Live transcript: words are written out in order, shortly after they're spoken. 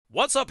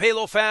What's up,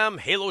 Halo fam?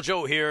 Halo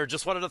Joe here.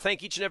 Just wanted to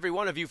thank each and every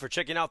one of you for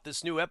checking out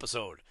this new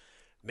episode.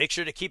 Make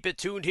sure to keep it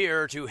tuned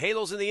here to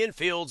Halos in the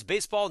Infield's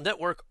Baseball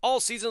Network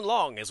all season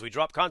long as we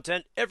drop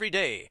content every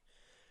day.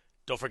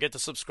 Don't forget to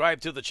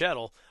subscribe to the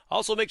channel.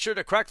 Also, make sure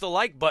to crack the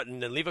like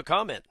button and leave a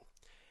comment.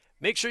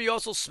 Make sure you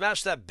also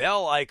smash that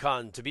bell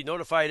icon to be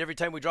notified every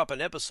time we drop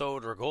an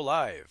episode or go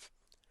live.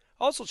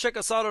 Also, check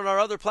us out on our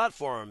other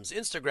platforms: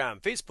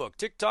 Instagram, Facebook,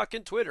 TikTok,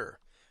 and Twitter.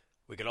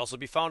 We can also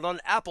be found on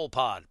Apple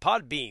Pod,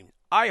 Podbean,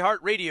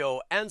 iHeartRadio,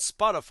 and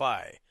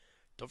Spotify.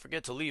 Don't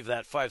forget to leave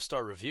that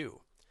 5-star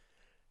review.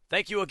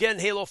 Thank you again,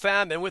 Halo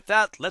fam, and with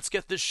that, let's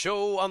get this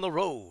show on the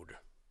road.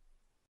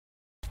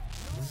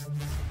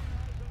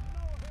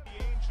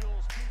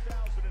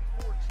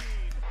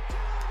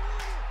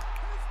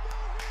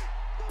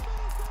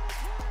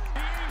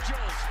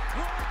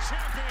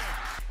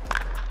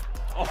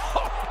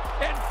 Oh,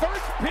 and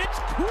first pitch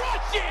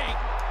crushing!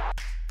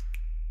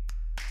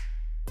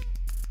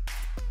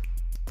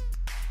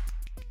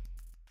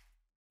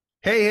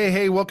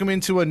 Hey, welcome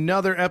into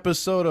another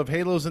episode of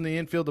Halos in the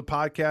Infield, the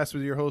podcast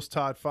with your host,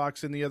 Todd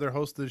Fox, and the other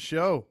host of the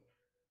show,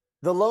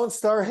 the Lone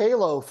Star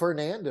Halo,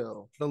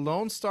 Fernando. The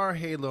Lone Star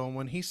Halo. And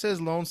when he says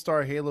Lone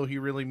Star Halo, he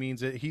really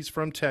means it. He's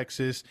from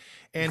Texas,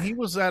 and he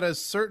was at a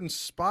certain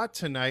spot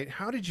tonight.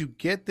 How did you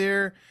get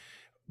there?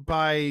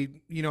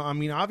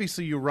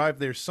 Obviously you arrived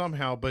there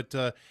somehow, but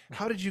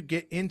how did you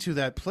get into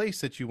that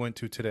place that you went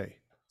to today?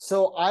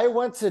 So I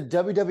went to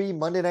WWE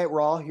Monday Night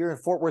Raw here in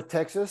Fort Worth,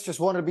 Texas. Just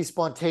wanted to be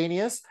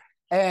spontaneous.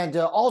 And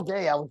all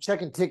day I was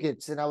checking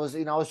tickets, and I was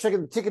checking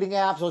the ticketing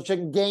apps. I was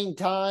checking Game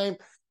Time.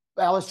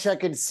 I was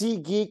checking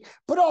SeatGeek,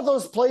 but all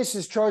those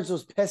places charge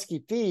those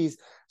pesky fees.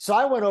 So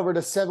I went over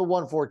to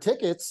 714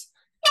 Tickets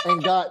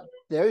and got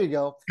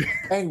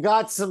and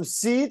got some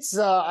seats.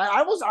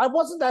 I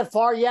wasn't that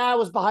far. Yeah, I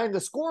was behind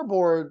the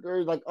scoreboard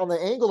or like on the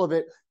angle of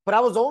it, but I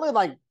was only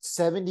like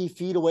 70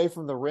 feet away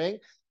from the ring.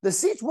 The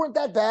seats weren't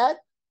that bad,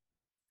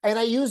 and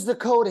I used the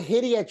code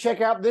HITTY at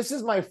checkout. This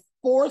is my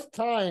fourth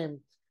time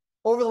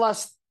over the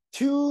last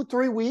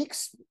 2-3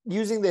 weeks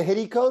using the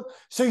HITTY code.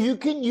 So you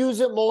can use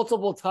it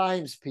multiple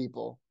times,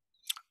 people.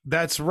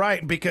 That's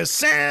right, because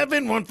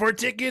 714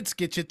 Tickets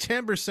get you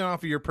 10%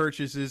 off of your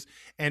purchases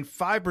and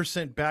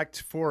 5% back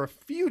for a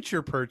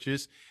future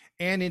purchase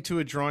and into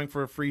a drawing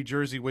for a free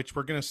jersey, which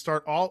we're going to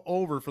start all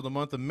over for the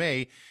month of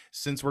May,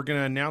 since we're going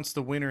to announce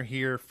the winner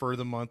here for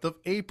the month of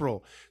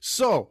April.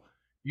 So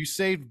you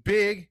saved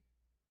big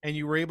and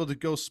you were able to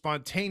go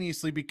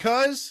spontaneously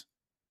because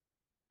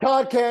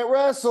Todd can't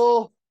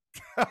wrestle.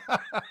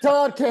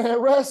 Todd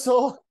can't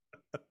wrestle.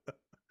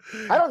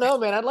 I don't know,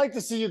 man. I'd like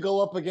to see you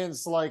go up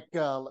against like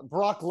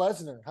Brock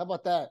Lesnar. How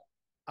about that?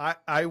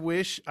 I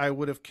wish I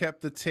would have kept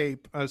the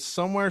tape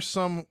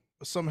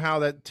somehow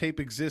that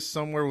tape exists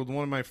somewhere with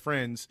one of my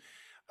friends.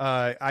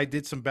 I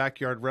did some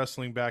backyard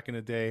wrestling back in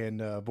the day, and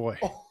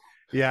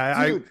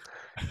yeah, dude,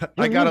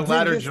 I got a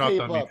ladder dropped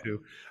on me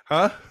too.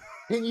 Huh?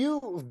 Can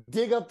you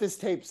dig up this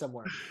tape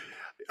somewhere?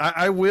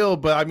 I will,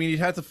 but I mean, you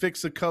have to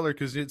fix the color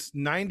because it's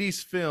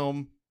 90s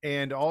film,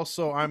 and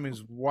also I'm as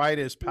white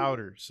as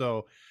powder,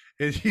 so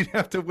you'd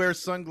have to wear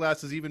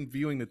sunglasses even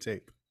viewing the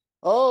tape.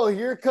 Oh,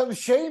 here comes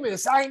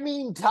Sheamus. I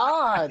mean,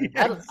 Todd.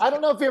 Yes. I don't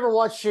know if you ever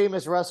watched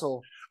Sheamus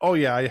wrestle. Oh,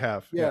 yeah, I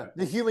have. Yeah,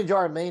 the human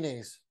jar of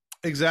mayonnaise.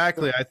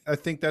 Exactly. I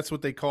think that's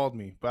what they called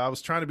me, but I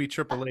was trying to be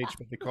Triple H,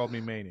 but they called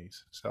me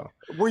mayonnaise. So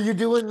were you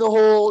doing the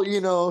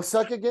whole,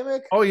 suck it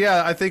gimmick? Oh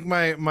yeah. I think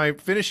my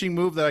finishing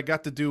move that I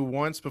got to do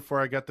once before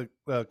I got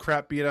the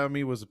crap beat out of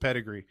me was a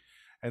pedigree.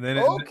 And then,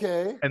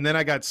 and then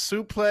I got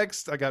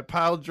suplexed, I got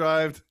pile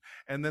drived,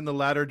 and then the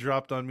ladder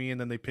dropped on me, and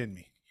then they pinned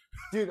me.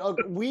 Dude,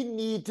 we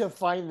need to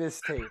find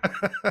this tape.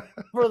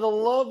 For the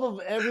love of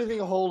everything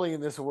holy in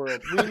this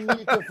world, we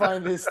need to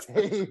find this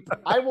tape.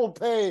 I will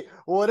pay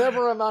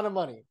whatever amount of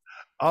money.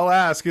 I'll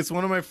ask. It's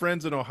one of my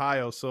friends in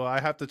Ohio, so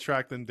I have to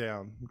track them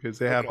down because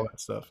they have all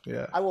that stuff.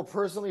 Yeah. I will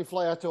personally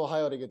fly out to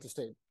Ohio to get this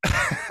tape.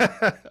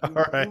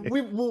 All right.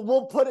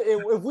 We'll put it,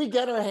 if we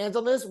get our hands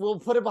on this, we'll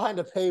put it behind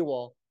a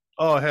paywall.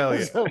 Oh, hell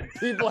yeah. So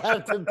people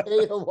have to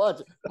pay to watch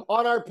it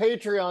on our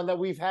Patreon that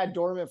we've had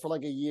dormant for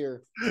like a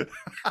year.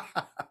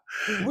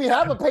 We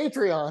have a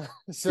Patreon.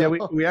 So.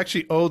 Yeah, we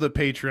actually owe the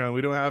Patreon. We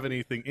don't have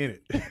anything in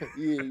it.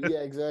 Yeah,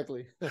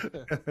 exactly.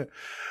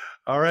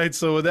 All right.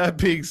 So with that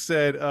being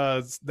said,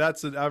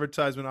 that's an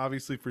advertisement,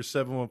 obviously, for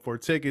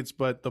 714 Tickets,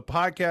 but the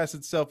podcast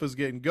itself is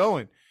getting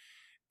going.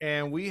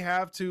 And we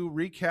have to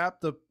recap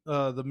the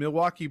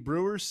miLLwaukee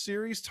Brewers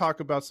series, talk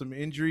about some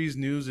injuries,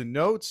 news, and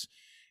notes,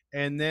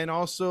 and then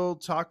also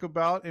talk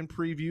about and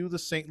preview the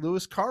St.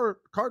 Louis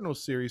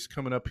Cardinals series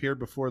coming up here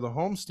before the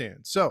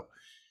homestand. So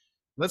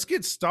let's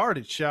get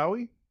started, shall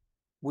we?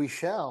 We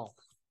shall.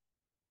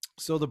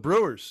 So the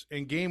Brewers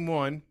in game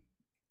one,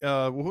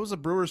 who was the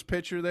Brewers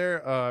pitcher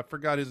there? I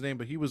forgot his name,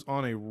 but he was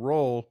on a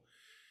roll.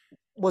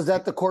 Was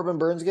that the Corbin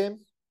Burns game?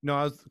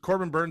 No,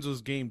 Corbin Burns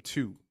was game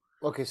two.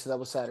 Okay, so that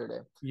was Saturday.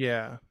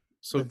 Yeah.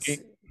 So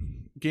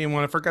game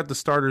one, I forgot the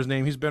starter's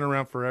name. He's been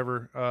around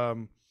forever.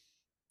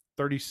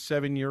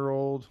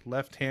 37-year-old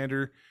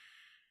left-hander.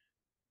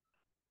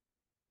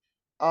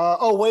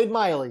 Wade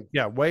Miley.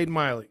 Yeah, Wade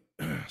Miley.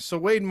 So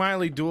Wade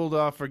Miley dueled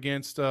off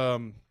against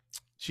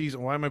geez,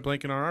 why am I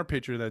blanking on our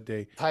pitcher that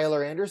day?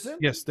 Tyler Anderson?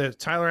 Yes, that's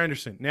Tyler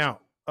Anderson. Now,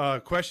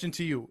 question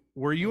to you.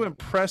 Were you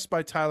impressed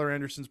by Tyler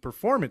Anderson's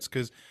performance?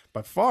 Because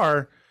by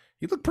far,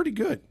 he looked pretty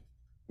good.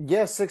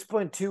 Yes,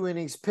 6.2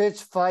 innings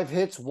pitched, 5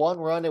 hits, 1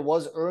 run. It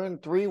was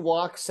earned, 3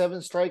 walks, 7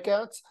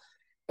 strikeouts,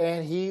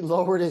 and he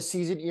lowered his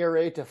season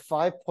ERA to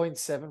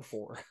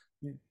 5.74.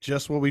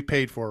 Just what we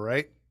paid for,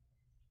 right?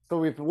 So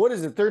what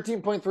is it,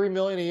 13.3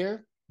 million a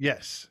year?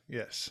 Yes.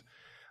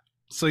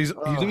 So he's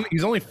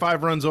only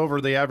 5 runs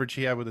over the average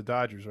he had with the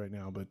Dodgers right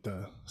now, but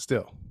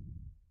still.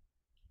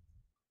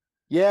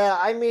 Yeah,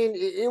 I mean,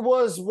 it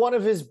was one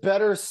of his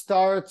better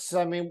starts.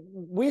 I mean,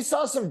 we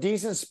saw some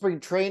decent spring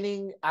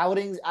training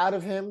outings out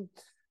of him,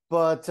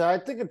 but I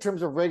think in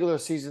terms of regular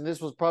season,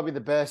 this was probably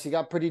the best. He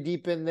got pretty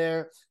deep in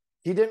there.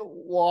 He didn't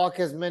walk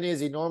as many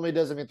as he normally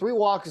does. I mean, 3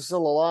 walks is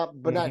still a lot,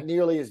 but not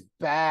nearly as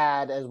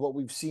bad as what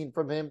we've seen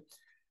from him.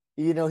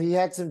 You know, he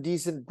had some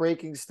decent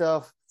breaking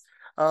stuff,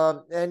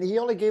 and he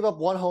only gave up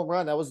 1 home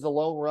run. That was the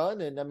lone run,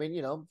 and I mean,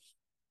 you know,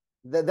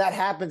 that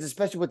happens,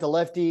 especially with the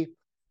lefty.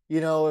 You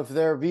know, if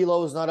their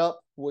velo is not up,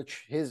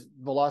 which his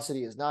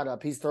velocity is not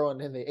up, he's throwing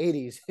in the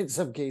 80s in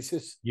some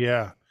cases.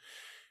 Yeah.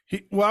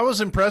 What I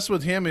was impressed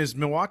with him is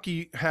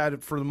Milwaukee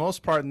had, for the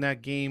most part in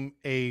that game,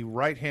 a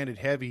right-handed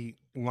heavy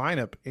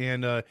lineup,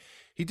 and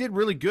he did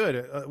really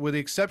good, with the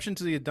exception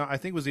to I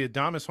think it was the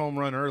Adames home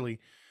run early.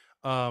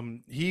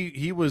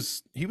 He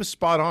was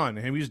spot on,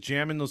 and he was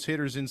jamming those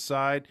hitters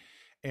inside,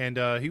 and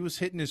he was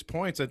hitting his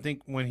points. I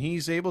think when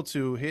he's able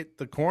to hit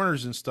the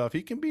corners and stuff,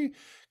 he can be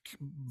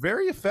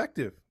very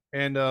effective.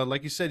 And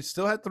like you said, he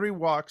still had 3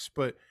 walks,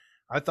 but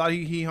I thought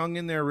he hung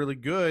in there really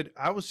good.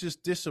 I was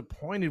just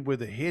disappointed with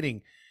the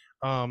hitting.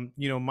 You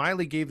know,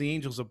 Miley gave the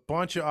Angels a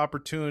bunch of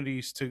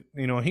opportunities to,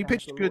 you know, he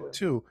pitched good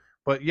too.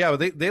 But yeah,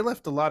 they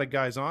left a lot of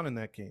guys on in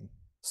that game.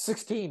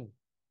 16.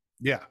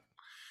 Yeah.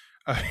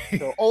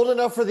 So old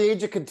enough for the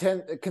age of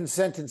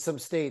consent in some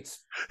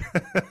states.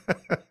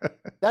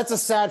 That's a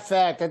sad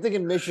fact. I think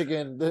in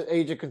Michigan, the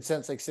age of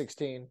consent's like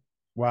 16.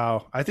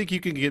 Wow. I think you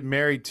can get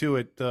married too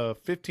at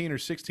 15 or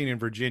 16 in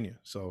Virginia.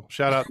 So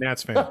shout out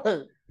Nats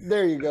fan.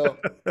 There you go.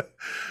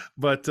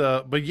 But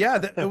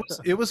yeah,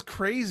 it was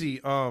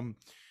crazy. You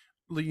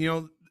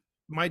know,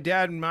 my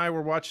dad and I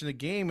were watching the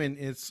game, and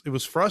it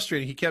was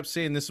frustrating. He kept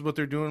saying this is what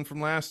they're doing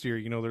from last year.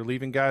 You know, they're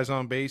leaving guys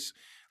on base,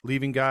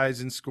 leaving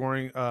guys in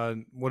scoring.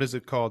 What is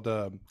it called?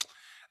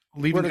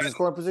 Leaving guys,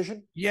 scoring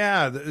position.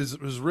 Yeah,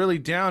 it was really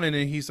down, and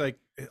then he's like,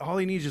 all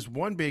he needs is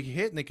 1 big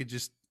hit, and they could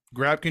just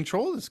grab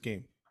control of this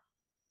game.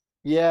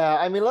 Yeah,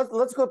 I mean,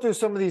 let's go through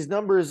some of these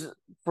numbers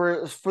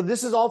for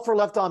this is all for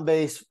left on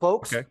base,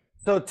 folks. Okay.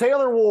 So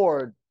Taylor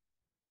Ward,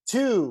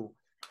 2,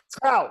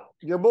 Trout,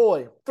 your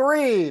boy,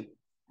 3,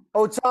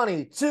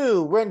 Ohtani,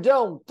 2,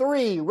 Rendon,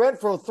 3,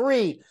 Renfroe,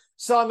 3.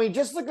 So I mean,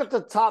 just look at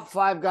the top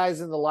 5 guys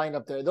in the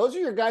lineup there. Those are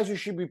your guys who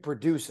should be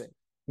producing.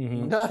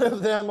 None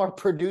of them are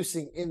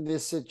producing in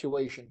this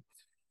situation.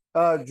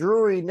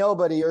 Drury,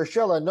 nobody.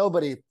 Urshela,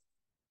 nobody.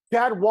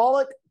 Chad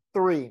Wallach,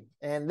 3,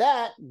 and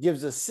that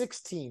gives us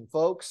 16,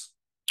 folks.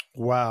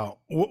 Wow.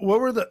 What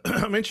were the?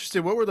 I'm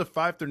interested. What were the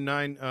 5 through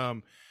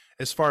 9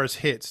 as far as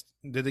hits?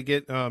 Did they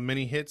get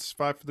many hits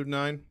 5 through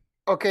 9?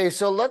 Okay,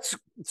 so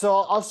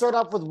I'll start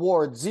off with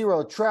Ward,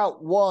 0,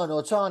 Trout, 1,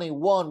 Ohtani,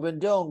 1,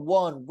 Rendon,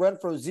 1,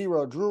 Renfroe,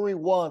 0, Drury,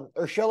 1,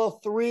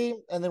 Urshela, 3,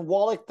 and then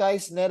Wallach,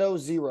 Dice, Neto,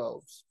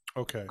 0s.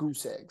 Okay.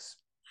 Goose eggs.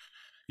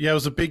 Yeah, it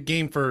was a big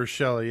game for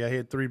Urshela. Yeah, he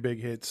had 3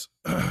 big hits.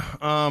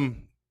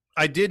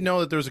 I did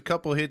know that there was a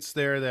couple hits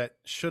there that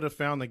should have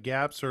found the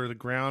gaps or the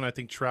ground. I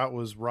think Trout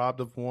was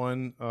robbed of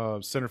one.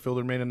 Center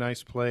fielder made a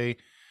nice play.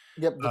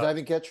 Yep, the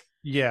diving catch.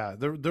 Yeah,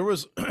 there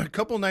was a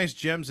couple nice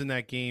gems in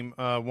that game.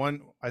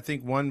 One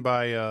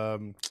by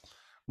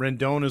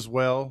Rendon as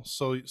well.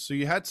 So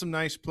you had some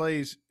nice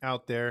plays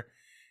out there,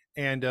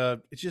 and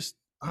it's just,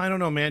 I don't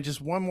know, man.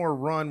 Just one more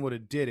run would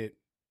have did it.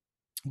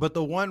 But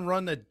the one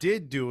run that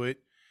did do it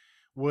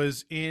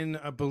was in,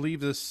 I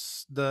believe, the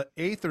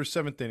 8th or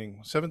 7th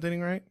inning. 7th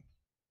inning, right?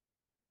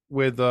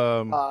 With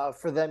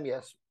for them,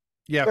 yes.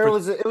 Yeah, it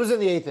was in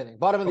the 8th inning,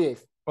 bottom of the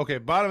 8th. Okay,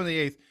 bottom of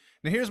the 8th.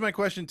 Now here's my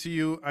question to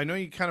you. I know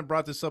you kind of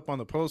brought this up on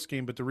the post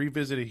game, but to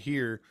revisit it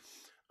here,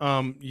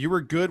 you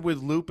were good with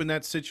Loop in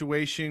that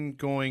situation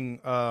going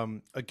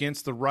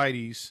against the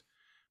righties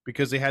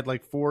because they had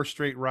like 4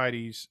 straight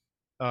righties,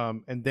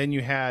 and then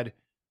you had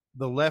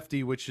the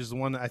lefty, which is the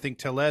one that I think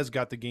Tellez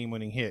got the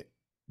game-winning hit.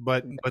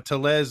 But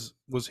Tellez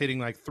was hitting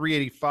like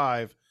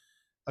 385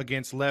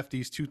 against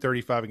lefties,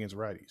 235 against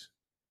righties.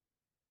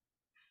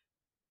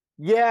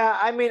 Yeah,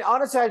 I mean,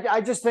 honestly,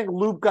 I just think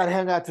Loop got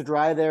hung out to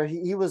dry there.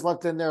 He was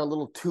left in there a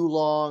little too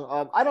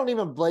long. I don't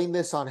even blame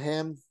this on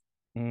him.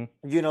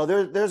 Mm-hmm. You know,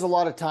 there's a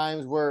lot of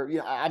times where, you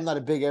know, I'm not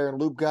a big Aaron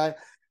Loop guy,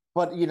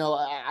 but, you know,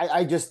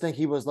 I just think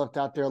he was left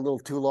out there a little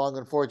too long,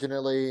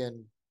 unfortunately.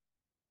 And,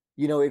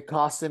 you know, it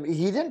cost him.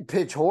 He didn't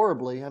pitch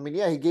horribly. I mean,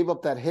 yeah, he gave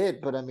up that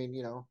hit, but I mean,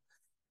 you know,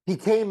 he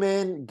came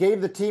in,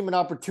 gave the team an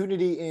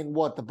opportunity in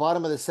the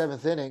bottom of the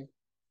 7th inning,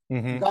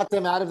 got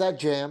them out of that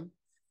jam.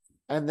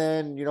 And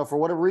then, for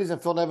whatever reason,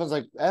 Phil Nevin's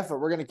like, F it,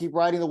 we're going to keep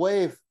riding the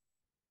wave.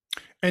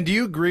 And do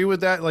you agree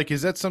with that? Like,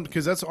 is that something,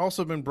 because that's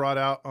also been brought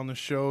out on the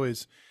show,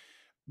 is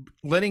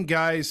letting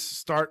guys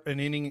start an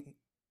inning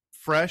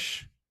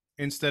fresh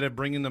instead of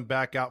bringing them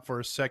back out for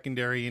a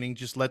secondary inning.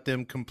 Just let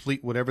them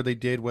complete whatever they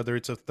did, whether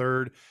it's a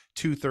third,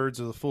 2/3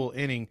 of the full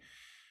inning.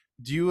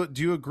 Do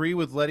you agree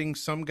with letting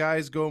some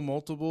guys go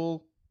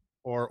multiple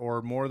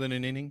or more than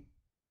an inning?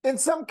 In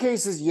some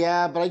cases,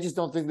 yeah, but I just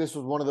don't think this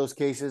was one of those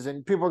cases.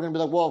 And people are going to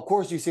be like, well, of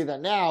course you say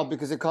that now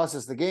because it costs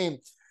us the game.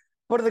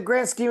 But in the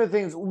grand scheme of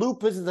things,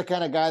 Loop isn't the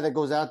kind of guy that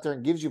goes out there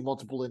and gives you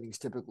multiple innings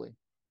typically,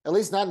 at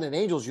least not in an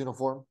Angels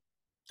uniform.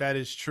 That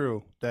is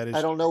true. I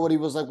don't know what he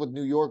was like with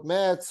New York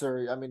Mets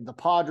or, the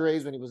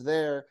Padres when he was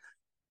there.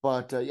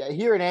 But yeah,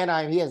 here in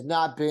Anaheim, he has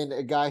not been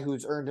a guy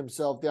who's earned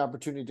himself the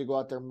opportunity to go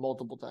out there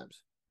multiple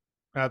times.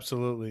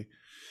 Absolutely.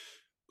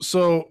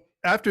 So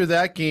after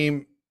that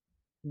game,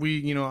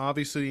 we,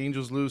 obviously the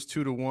Angels lose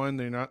 2-1.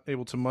 They're not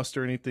able to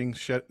muster anything,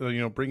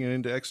 bring it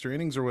into extra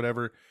innings or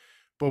whatever.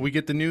 But we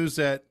get the news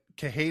that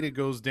Quijada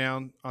goes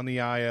down on the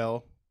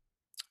IL,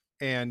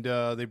 and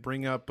they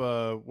bring up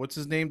what's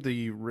his name,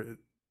 Davinsky?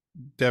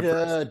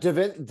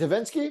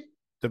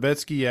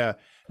 Davetsky, yeah.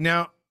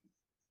 Now,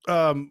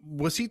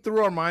 was he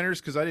through our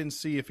minors? Because I didn't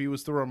see if he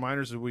was through our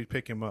minors or we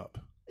pick him up.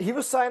 He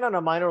was signed on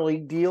a minor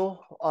league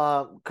deal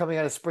coming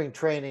out of spring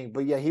training,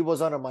 but yeah, he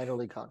was on a minor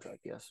league contract.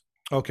 Yes.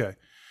 Okay.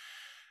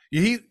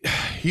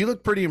 He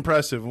looked pretty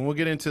impressive, and we'll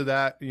get into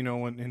that,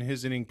 when in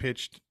his inning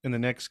pitched in the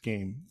next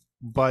game.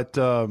 But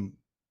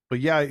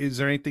yeah, is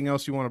there anything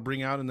else you want to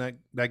bring out in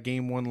that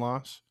game one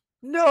loss?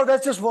 No,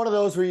 that's just one of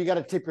those where you got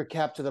to tip your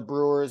cap to the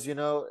Brewers.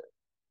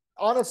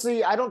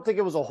 Honestly, I don't think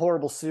it was a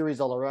horrible series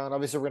all around.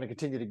 Obviously, we're going to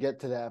continue to get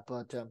to that,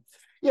 but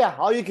yeah,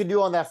 all you can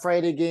do on that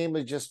Friday game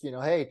is just,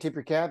 hey, tip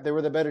your cap. They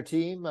were the better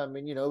team. I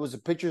mean, it was a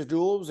pitcher's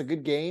duel. It was a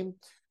good game.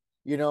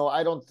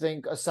 I don't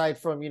think, aside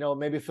from,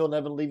 maybe Phil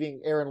Nevin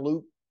leaving Aaron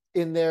Loup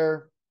in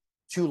there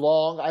too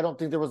long, I don't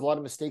think there was a lot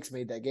of mistakes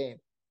made that game.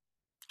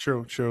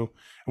 True.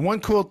 And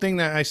one cool thing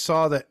that I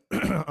saw that,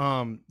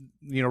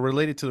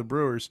 related to the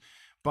Brewers,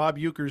 Bob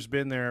Uecker's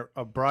been there,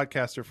 a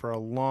broadcaster for a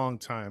long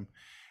time.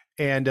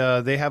 And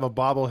they have a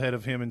bobblehead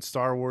of him in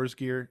Star Wars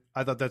gear.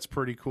 I thought that's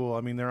pretty cool.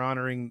 I mean, they're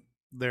honoring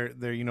their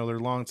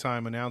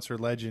longtime announcer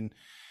legend.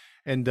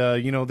 And,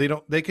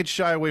 they could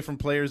shy away from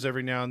players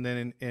every now and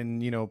then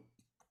and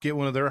get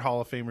one of their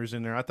Hall of Famers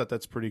in there. I thought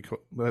that's pretty cool.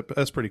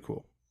 That's pretty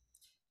cool.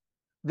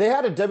 They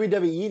had a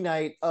WWE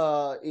night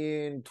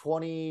in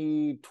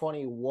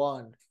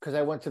 2021 because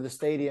I went to the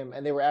stadium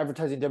and they were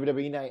advertising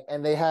WWE night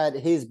and they had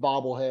his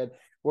bobblehead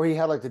where he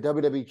had like the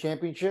WWE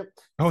championship.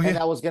 Oh, yeah. And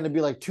that was going to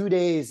be like 2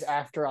 days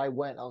after I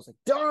went. I was like,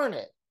 darn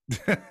it.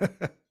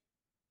 That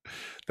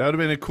would have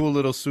been a cool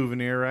little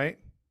souvenir, right?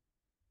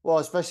 Well,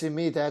 especially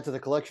me to add to the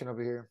collection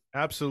over here.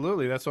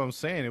 Absolutely. That's what I'm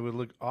saying. It would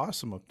look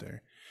awesome up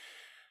there.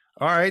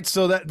 All right.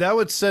 So that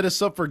would set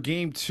us up for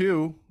game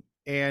two.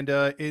 And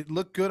it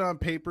looked good on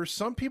paper.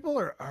 Some people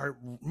are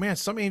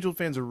some Angel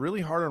fans are really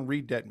hard on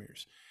Reed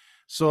Detmers.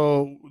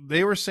 So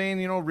they were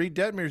saying, Reed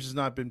Detmers has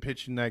not been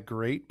pitching that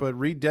great, but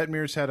Reed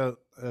Detmers had a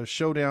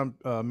showdown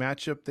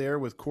matchup there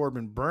with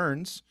Corbin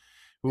Burns,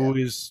 who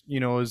is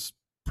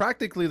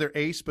practically their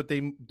ace, but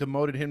they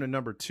demoted him to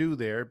number 2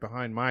 there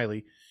behind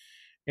Miley.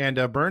 And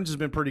Burns has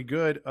been pretty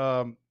good.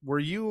 Were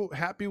you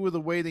happy with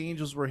the way the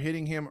Angels were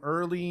hitting him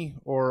early,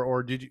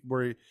 or do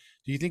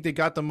you think they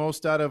got the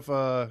most out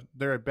of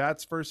their at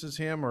bats versus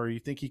him, or you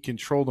think he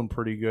controlled them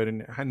pretty good?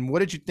 And what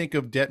did you think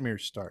of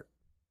Detmer's start?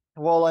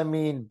 Well, I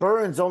mean,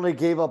 Burns only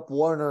gave up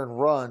 1 earned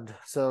run,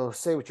 so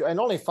and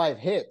only 5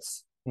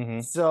 hits.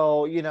 Mm-hmm.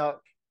 So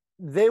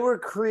they were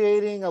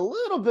creating a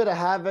little bit of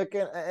havoc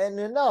and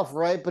enough,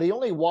 right? But he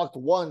only walked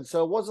 1,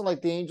 so it wasn't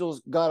like the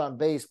Angels got on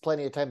base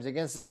plenty of times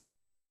against.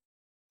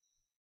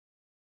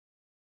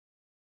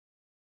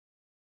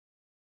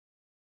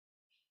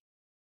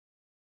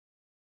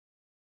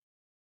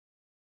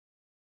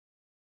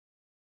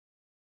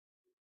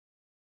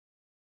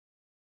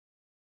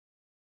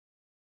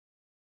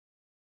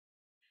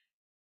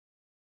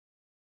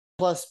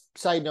 Plus,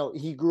 side note,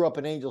 he grew up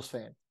an Angels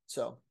fan.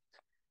 So,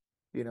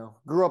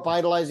 grew up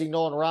idolizing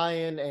Nolan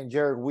Ryan and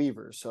Jared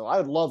Weaver. So I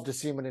would love to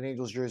see him in an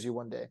Angels jersey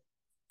one day,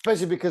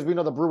 especially because we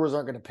know the Brewers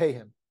aren't going to pay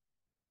him.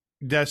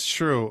 That's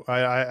true.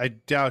 I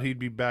doubt he'd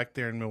be back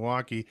there in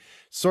Milwaukee.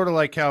 Sort of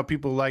like how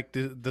people like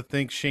to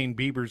think Shane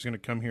Bieber's going to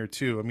come here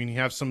too. I mean, you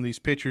have some of these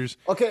pitchers.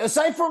 Okay,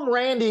 aside from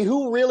Randy,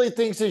 who really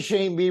thinks that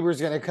Shane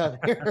Bieber's going to come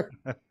here?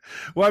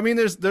 Well, I mean,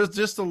 there's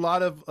just a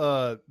lot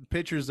of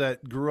pitchers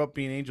that grew up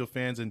being Angel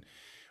fans, and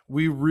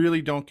we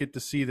really don't get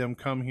to see them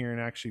come here and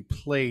actually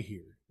play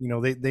here.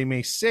 They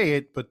may say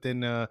it, but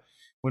then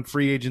when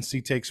free agency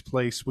takes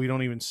place, we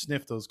don't even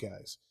sniff those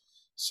guys.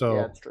 So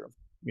yeah, that's true.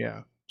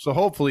 Yeah. So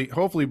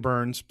hopefully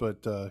Burns,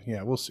 but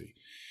yeah, we'll see.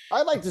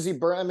 I'd like to see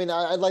Burns. I mean,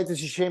 I'd like to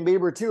see Shane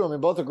Bieber too. I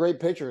mean, both are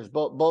great pitchers.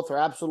 Both are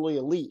absolutely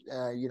elite.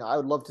 I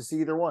would love to see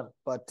either one,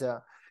 but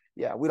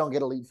yeah, we don't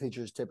get elite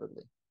pitchers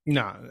typically.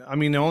 No, I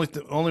mean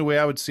the only way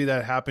I would see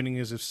that happening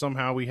is if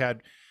somehow we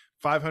had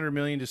 $500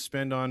 million to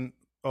spend on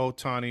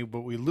Otani,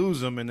 but we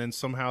lose him, and then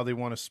somehow they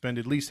want to spend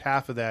at least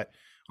half of that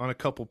on a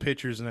couple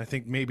pitchers, and I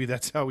think maybe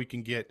that's how we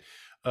can get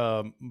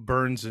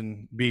Burns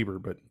and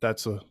Bieber. But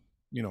that's a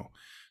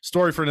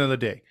story for another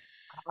day.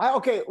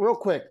 Okay, real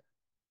quick,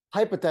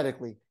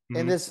 hypothetically,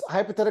 in Mhm. this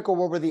hypothetical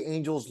world where the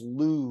Angels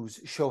lose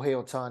Shohei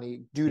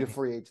Otani due to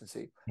free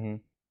agency,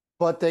 Mhm.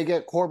 but they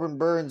get Corbin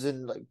Burns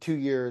in like 2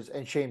 years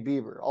and Shane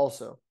Bieber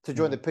also to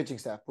join Mhm. the pitching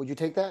staff, would you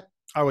take that?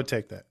 I would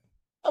take that.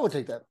 I would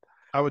take that.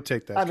 I would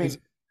take that. I mean,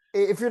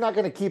 if you're not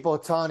going to keep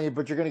Otani,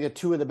 but you're going to get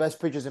 2 of the best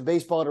pitchers in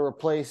baseball to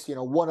replace,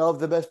 one of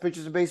the best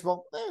pitchers in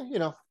baseball,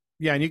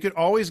 Yeah, and you could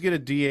always get a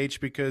DH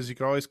because you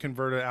could always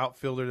convert an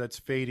outfielder that's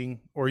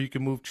fading, or you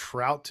can move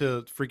Trout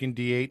to freaking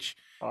DH.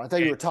 Oh, I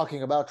thought you were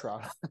talking about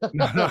Trout.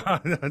 No,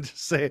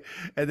 just say,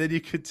 and then you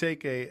could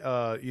take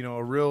a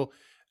real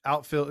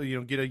outfield,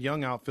 get a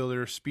young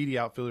outfielder, speedy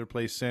outfielder,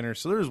 play center.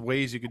 So there's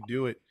ways you could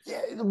do it.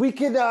 Yeah, we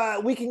can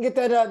get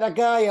that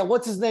guy.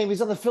 What's his name?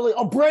 He's on the Philly.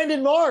 Oh,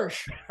 Brandon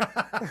Marsh.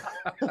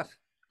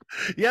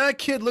 Yeah, that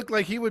kid looked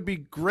like he would be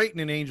great in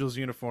an Angels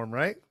uniform,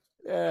 right?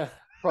 Yeah,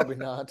 probably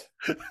not.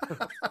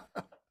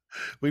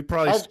 We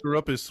probably screw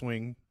up his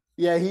swing.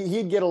 Yeah,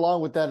 he'd get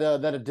along with that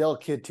Adele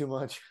kid too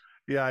much.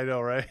 Yeah, I know,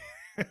 right?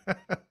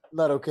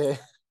 Not okay.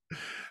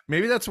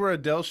 Maybe that's where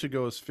Adele should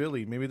go, is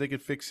Philly. Maybe they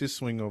could fix his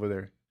swing over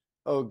there.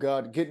 Oh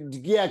God. Could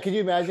you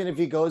imagine if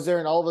he goes there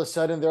and all of a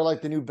sudden they're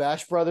like the new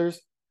Bash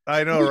Brothers?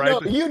 I know,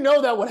 right? You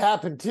know that would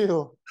happen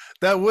too.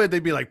 That would.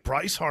 They'd be like,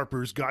 Bryce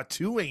Harper's got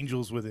 2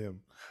 Angels with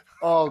him.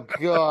 Oh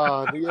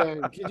God. Yeah.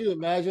 Could you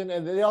imagine?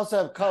 And they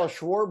also have Kyle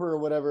Schwarber or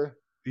whatever.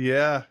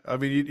 Yeah. I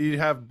mean, you'd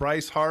have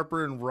Bryce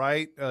Harper in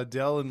right,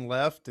 Adele in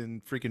left,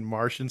 and freaking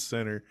Martian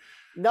center.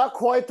 Not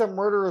quite the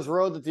murderer's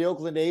row that the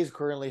Oakland A's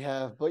currently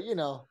have, but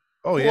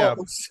Oh, yeah.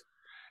 close.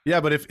 Yeah,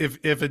 but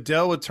if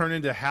Adele would turn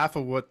into half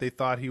of what they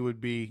thought he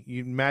would be,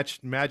 you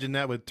imagine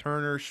that with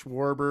Turner,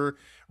 Schwarber,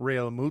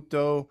 Real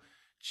Muto.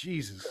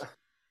 Jesus.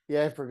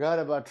 Yeah, I forgot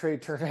about Trey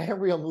Turner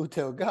and Real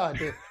Muto. God,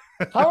 dude.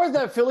 How is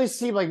that Phillies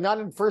team like not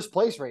in first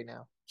place right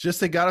now? Just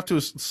they got up to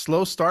a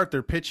slow start.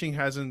 Their pitching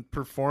hasn't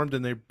performed,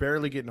 and they're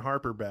barely getting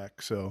Harper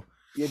back. So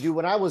Yeah, dude,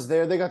 when I was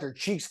there, they got their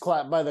cheeks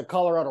clapped by the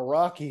Colorado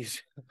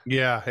Rockies.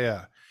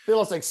 yeah. They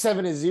lost like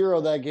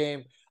 7-0 that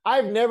game.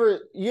 I've never,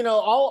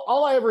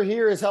 all I ever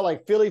hear is how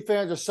like Philly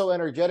fans are so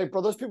energetic,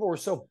 bro. Those people were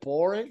so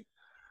boring.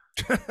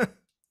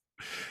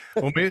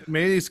 Well,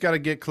 maybe it's got to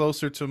get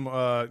closer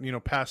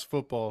to past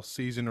football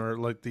season or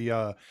like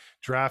the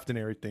draft and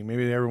everything.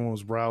 Maybe everyone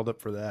was riled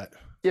up for that.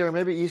 Yeah, or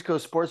maybe East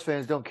Coast sports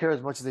fans don't care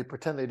as much as they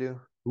pretend they do.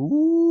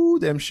 Ooh,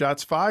 them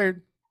shots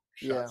fired.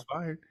 Yeah.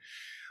 Fired.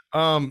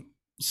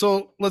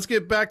 So let's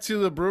get back to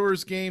the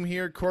Brewers game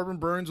here. Corbin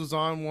Burns was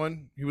on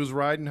one. He was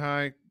riding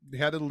high. They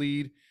had a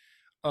lead.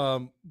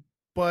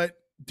 But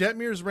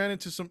Detmers ran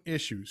into some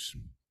issues.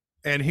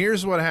 And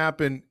here's what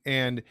happened.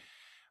 And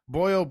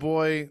boy, oh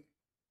boy,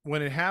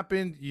 when it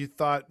happened, you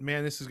thought,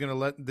 man, this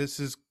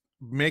is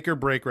make or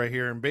break right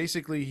here. And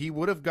basically he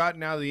would have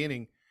gotten out of the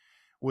inning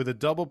with a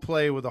double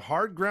play with a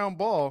hard ground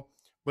ball,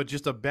 but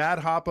just a bad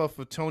hop off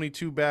of Tony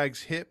Two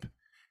Bags' hip.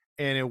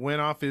 And it went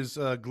off his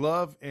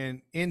glove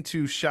and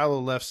into shallow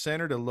left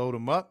center to load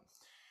him up.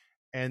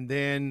 And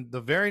then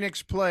the very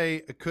next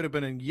play, it could have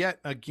been yet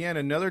again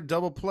another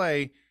double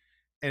play,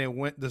 and it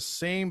went the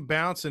same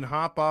bounce and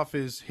hop off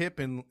his hip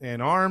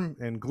and arm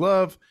and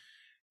glove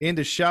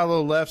into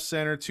shallow left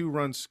center. 2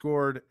 runs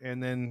scored,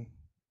 and then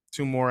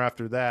 2 more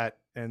after that.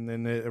 And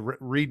then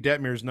Reed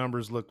Detmer's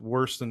numbers looked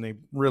worse than they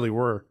really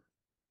were.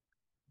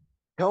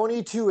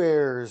 Tony Two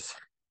Airs.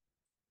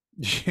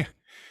 Yeah.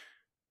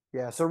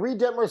 Yeah, so Reed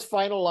Detmer's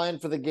final line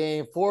for the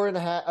game: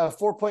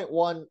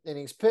 4.1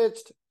 innings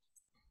pitched,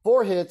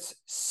 4 hits,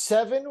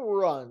 7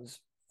 runs.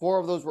 4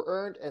 of those were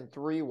earned and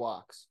 3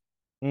 walks.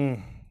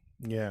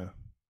 Yeah.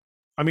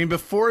 I mean,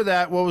 before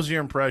that, what was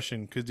your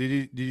impression? Because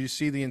did you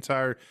see the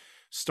entire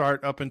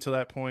start up until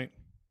that point?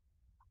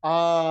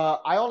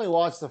 I only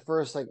watched the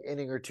first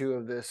inning or 2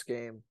 of this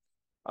game.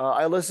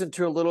 I listened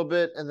to a little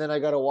bit, and then I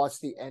got to watch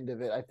the end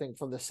of it. I think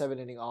from the 7th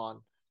inning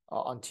on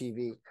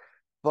TV.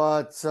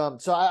 But so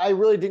I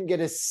really didn't get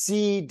to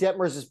see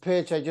Detmers'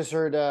 pitch. I just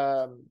heard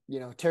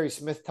Terry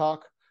Smith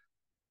talk.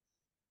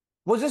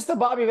 Was this the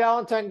Bobby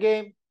Valentine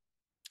game?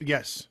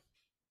 Yes.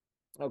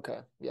 Okay.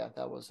 Yeah,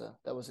 that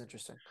was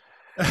interesting.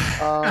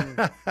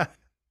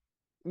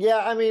 Yeah,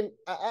 I mean,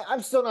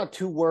 I'm still not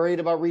too worried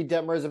about Reed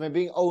Detmers. I mean,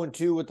 being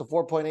 0-2 with the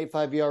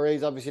 4.85 ERA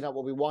is obviously not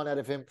what we want out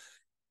of him.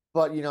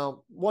 But,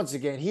 once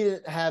again, he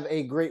didn't have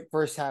a great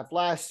first half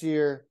last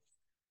year.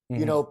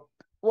 Mm-hmm.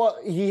 Well,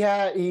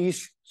 he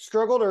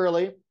struggled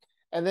early,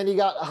 and then he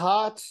got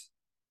hot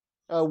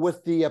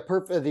with the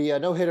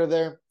no-hitter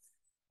there,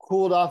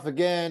 cooled off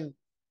again,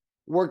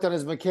 worked on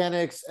his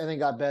mechanics, and then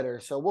got better.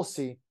 So we'll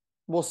see.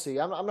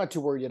 I'm not too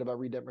worried yet about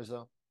Reed Detmers,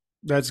 though.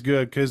 That's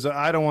good, because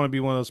I don't want to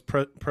be one of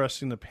those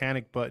pressing the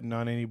panic button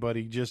on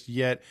anybody just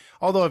yet.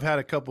 Although I've had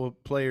a couple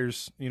of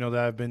players, that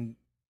I've been,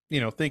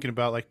 thinking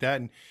about like that.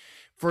 And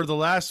for the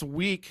last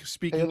week,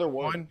 speaking of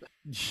one,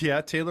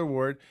 Taylor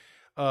Ward.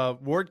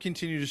 Ward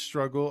continued to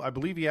struggle. I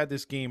believe he had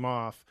this game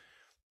off.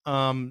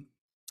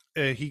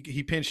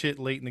 He pinch hit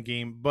late in the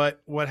game.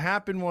 But what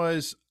happened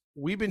was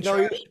we've been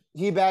No,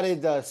 he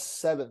batted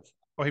seventh.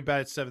 Oh, he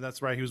batted 7th.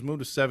 That's right. He was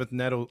moved to 7th.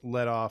 Neto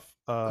led off.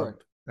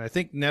 Correct. I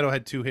think Neto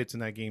had 2 hits in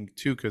that game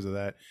too because of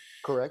that.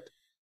 Correct.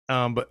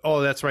 But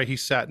that's right. He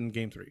sat in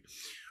game 3.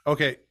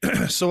 Okay,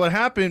 so what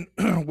happened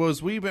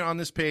was we've been on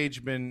this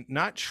page been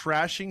not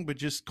trashing, but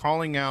just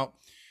calling out,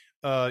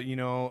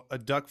 a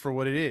duck for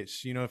what it is.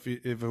 If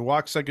it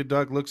walks like a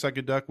duck, looks like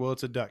a duck, well,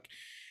 it's a duck.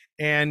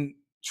 And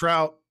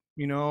Trout,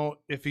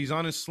 if he's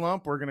on his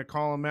slump, we're going to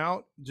call him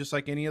out just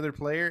like any other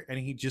player, and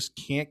he just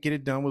can't get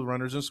it done with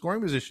runners in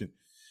scoring position.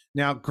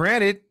 Now,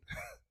 granted,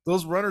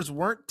 those runners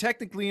weren't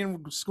technically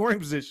in scoring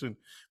position,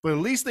 but at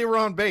least they were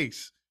on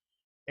base.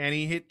 And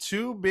he hit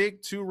 2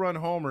 big 2-run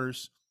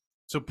homers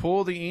to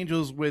pull the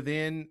Angels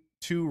within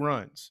 2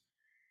 runs.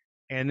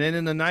 And then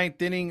in the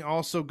 9th inning,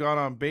 also got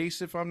on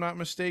base, if I'm not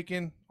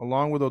mistaken,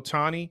 along with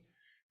Ohtani.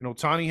 And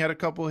Ohtani had a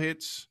couple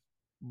hits,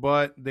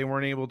 but they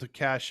weren't able to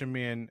cash him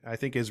in. I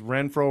think as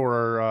Renfroe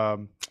or I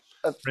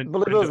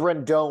believe it was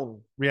Rendon.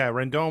 Yeah,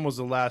 Rendon was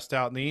the last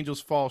out, and the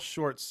Angels fall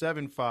short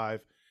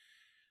 7-5.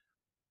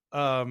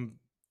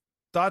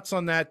 Thoughts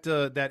on that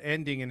that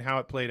ending and how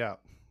it played out?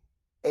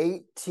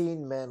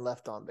 18 men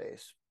left on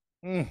base.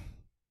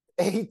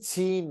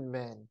 18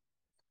 men.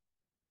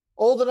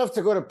 Old enough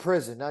to go to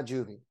prison, not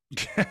juvie.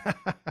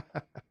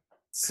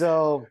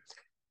 So,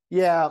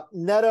 yeah,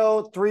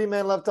 Neto, 3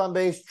 men left on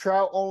base.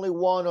 Trout only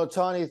 1,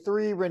 Ohtani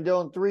 3,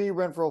 Rendon 3,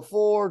 Renfroe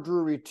 4,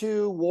 Drury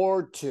 2,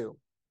 Ward 2.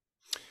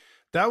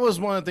 That was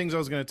one of the things I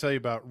was going to tell you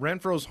about.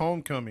 Renfroe's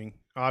homecoming,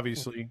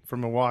 obviously,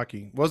 from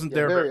Milwaukee. Wasn't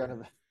there. Very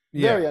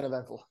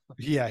uneventful.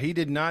 Yeah, he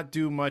did not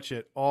do much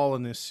at all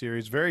in this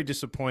series. Very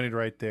disappointed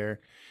right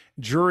there.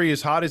 Drury,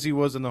 as hot as he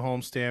was in the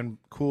homestand,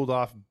 cooled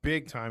off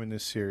big time in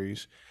this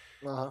series.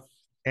 Uh-huh.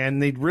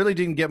 And they really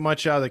didn't get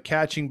much out of the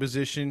catching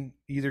position.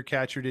 Either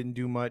catcher didn't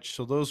do much.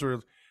 So those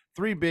were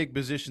 3 big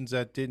positions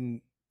that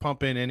didn't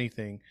pump in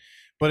anything.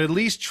 But at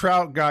least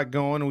Trout got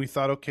going, and we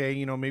thought,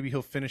 okay, maybe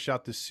he'll finish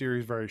out this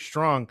series very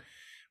strong.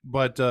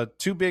 But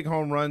 2 big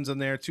home runs on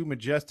there, 2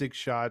 majestic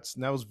shots,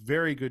 and that was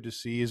very good to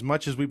see. As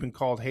much as we've been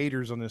called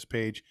haters on this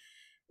page,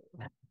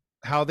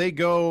 how they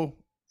go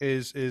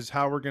is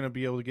how we're going to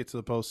be able to get to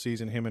the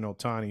postseason, him and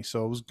Ohtani.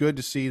 So it was good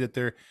to see that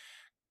they're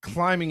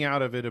climbing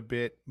out of it a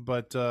bit,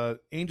 but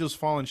Angels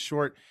falling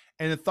short.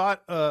 And the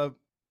thought I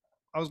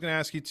was going to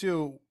ask you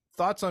too,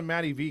 thoughts on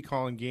Matty V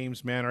calling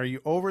games, man. Are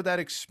you over that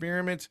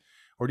experiment,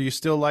 or do you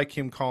still like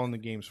him calling the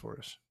games for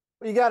us?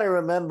 You got to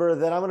remember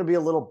that I'm going to be a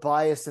little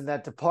biased in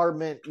that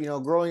department.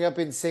 Growing up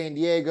in San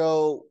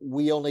Diego,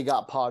 we only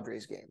got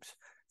Padres games.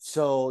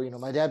 So,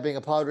 my dad being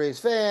a Padres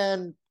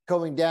fan,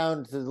 going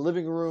down to the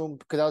living room,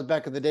 because that was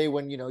back in the day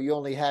when, you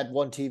only had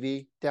one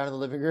TV down in the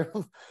living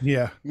room.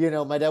 Yeah.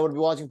 My dad would be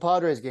watching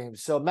Padres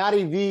games. So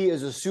Matty V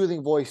is a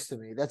soothing voice to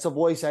me. That's a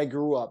voice I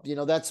grew up.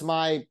 That's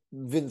my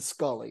Vince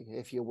Scully,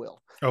 if you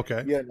will.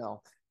 Okay.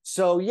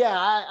 So, yeah,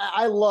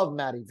 I love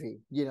Matty V.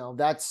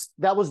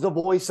 That was the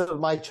voice of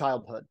my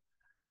childhood.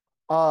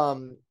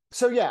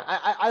 So yeah,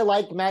 I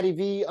like Matty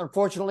V.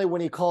 Unfortunately, when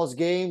he calls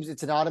games,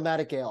 it's an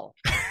automatic L.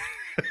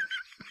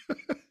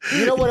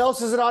 You know what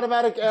else is an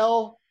automatic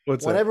L?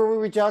 Whenever we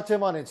reach out to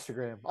him on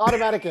Instagram,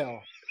 automatic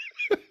L.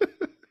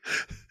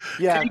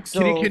 Yeah.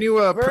 Can you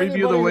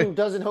preview the way? Who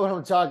doesn't know what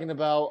I'm talking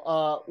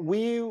about?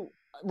 We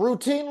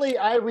routinely,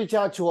 I reach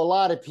out to a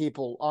lot of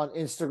people on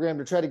Instagram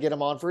to try to get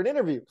them on for an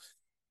interview,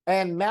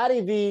 and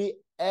Matty V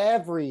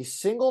every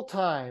single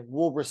time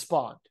will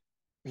respond.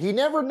 He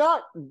never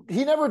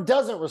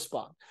doesn't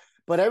respond,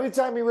 but every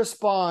time he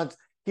responds,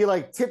 he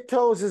like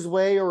tiptoes his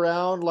way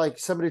around like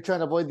somebody trying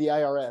to avoid the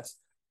IRS.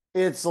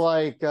 It's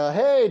like,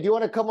 hey, do you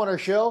want to come on our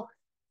show?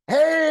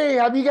 Hey,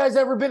 have you guys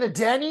ever been to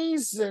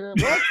Denny's? And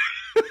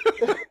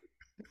what?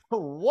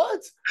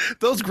 What?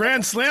 Those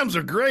grand slams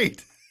are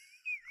great.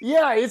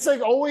 Yeah, it's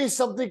like always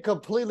something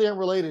completely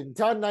unrelated.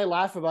 Todd and I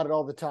laugh about it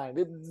all the time.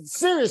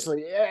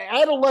 Seriously,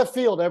 out of left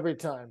field every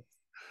time.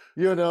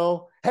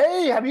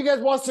 Hey, have you guys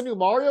watched the new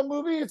Mario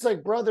movie? It's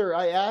like, brother,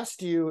 I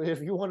asked you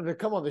if you wanted to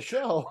come on the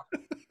show.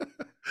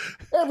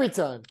 Every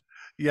time.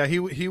 Yeah,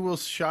 he will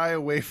shy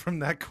away from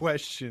that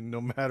question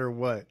no matter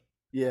what.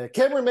 Yeah,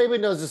 Cameron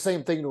Maybin does the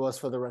same thing to us,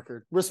 for the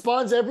record.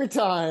 Responds every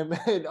time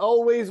and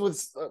always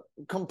with a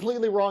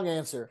completely wrong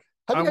answer.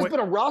 Have you guys been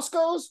to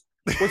Roscoe's?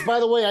 Which, by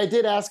the way, I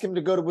did ask him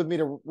to go with me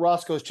to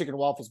Roscoe's Chicken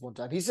Waffles one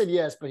time. He said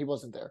yes, but he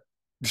wasn't there.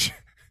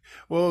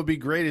 What would be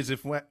great is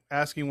if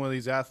asking one of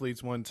these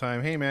athletes one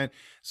time, hey, man,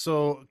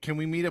 so can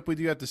we meet up with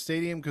you at the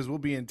stadium because we'll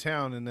be in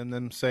town? And then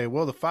them say,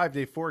 well, the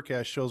 5-day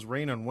forecast shows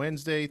rain on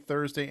Wednesday,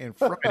 Thursday, and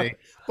Friday,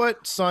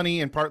 but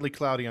sunny and partly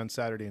cloudy on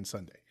Saturday and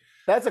Sunday.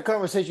 That's a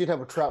conversation you'd have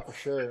with Trout for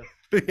sure.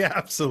 Yeah,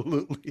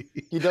 absolutely.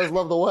 He does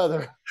love the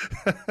weather.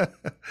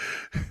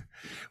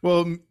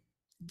 Well,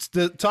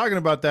 talking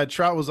about that,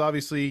 Trout was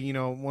obviously,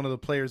 one of the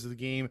players of the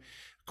game.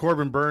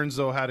 Corbin Burns,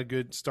 though, had a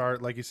good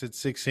start. Like you said,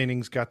 6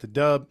 innings, got the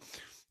dub.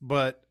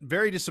 But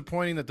very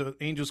disappointing that the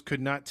Angels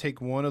could not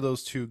take one of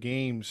those 2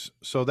 games.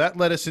 So that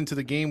led us into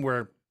the game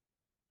where,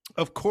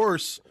 of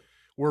course,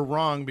 we're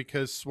wrong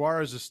because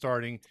Suarez is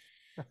starting.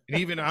 And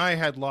even I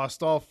had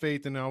lost all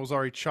faith, and I was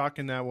already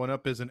chalking that one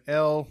up as an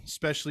L,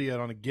 especially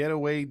on a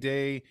getaway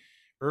day,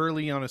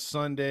 early on a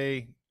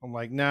Sunday. I'm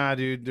like, nah,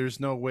 dude, there's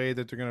no way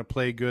that they're going to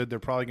play good. They're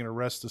probably going to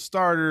rest the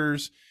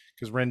starters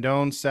because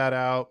Rendon sat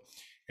out.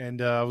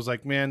 And I was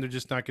like, man, they're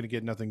just not going to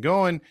get nothing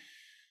going.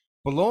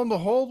 But lo and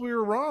behold, we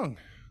were wrong.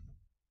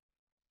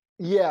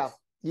 Yeah.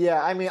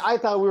 Yeah. I mean, I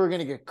thought we were going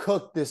to get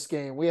cooked this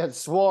game. We had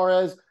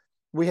Suarez.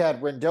 We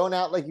had Rendon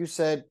out, like you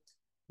said.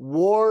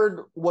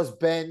 Ward was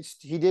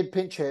benched. He did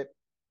pinch hit.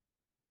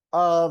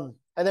 And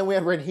then we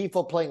had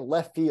Rengifo playing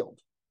left field.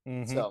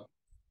 Mm-hmm. So,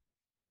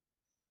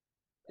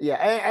 yeah.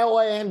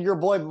 And your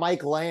boy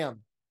Mike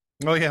Lamb.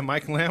 Oh, yeah,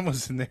 Mike Lamb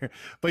was in there.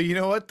 But you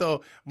know what,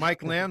 though?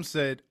 Mike Lamb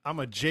said, I'm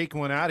a Jake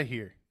one out of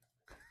here.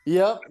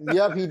 Yep.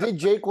 He did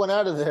Jake one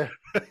out of there.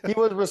 He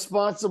was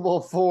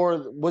responsible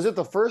for, was it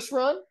the first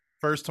run?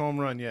 First home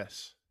run,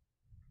 yes.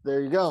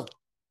 There you go.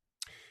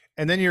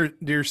 And then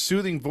your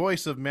soothing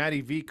voice of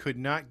Matty V could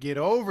not get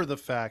over the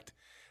fact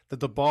that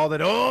the ball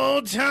that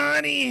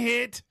Ohtani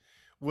hit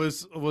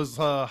was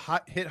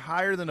hit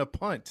higher than a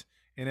punt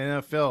in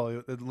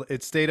NFL.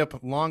 It stayed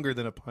up longer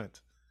than a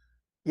punt.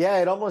 Yeah,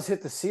 it almost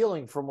hit the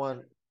ceiling from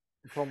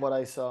what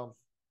I saw.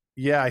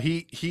 Yeah,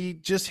 he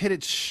just hit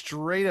it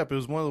straight up. It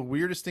was one of the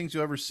weirdest things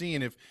you've ever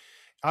seen. If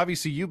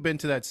obviously you've been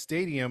to that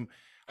stadium,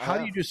 how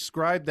do you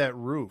describe that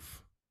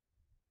roof?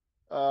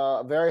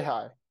 Very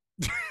high.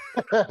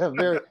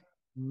 very,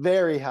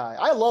 very high.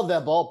 I love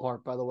that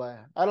ballpark, by the way.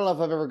 I don't know if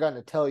I've ever gotten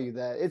to tell you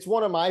that. It's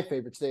one of my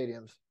favorite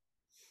stadiums.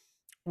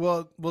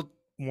 Well,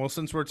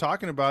 since we're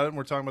talking about it and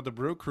we're talking about the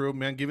Brew Crew,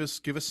 man, give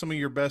us some of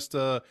your best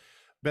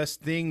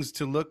things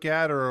to look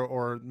at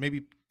or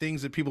maybe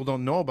things that people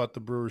don't know about the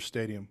Brewers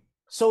Stadium.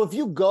 So if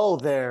you go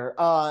there,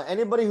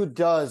 anybody who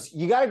does,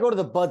 you got to go to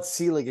the Bud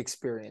Selig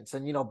experience.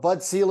 And,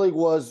 Bud Selig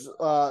was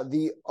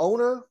the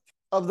owner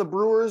of the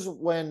Brewers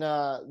when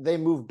they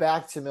moved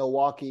back to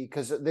Milwaukee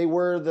because they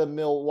were the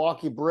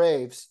Milwaukee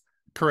Braves.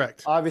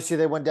 Correct. Obviously,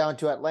 they went down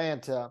to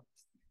Atlanta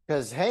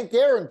because Hank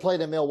Aaron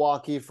played in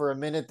Milwaukee for a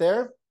minute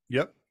there.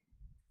 Yep.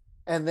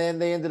 And then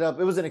they ended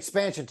up, it was an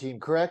expansion team,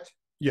 correct?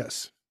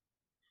 Yes.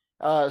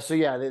 So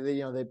yeah,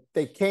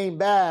 they came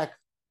back,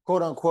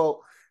 quote unquote,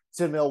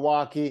 to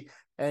Milwaukee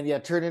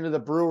and turned into the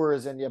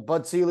Brewers. And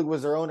Bud Selig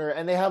was their owner.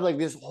 And they have like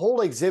this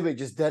whole exhibit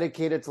just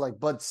dedicated to like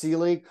Bud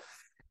Selig.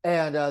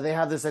 And they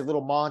have this like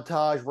little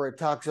montage where it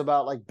talks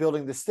about like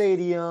building the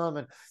stadium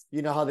and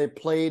how they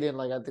played in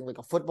like I think like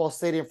a football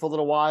stadium for a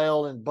little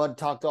while, and Bud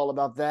talked all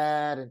about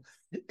that, and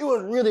it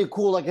was really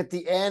cool. Like at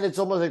the end, it's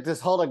almost like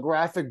this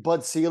holographic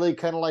Bud Selig,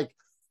 kind of like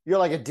you're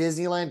like a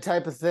Disneyland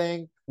type of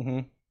thing. Mm-hmm.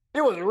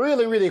 It was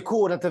really, really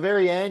cool. And at the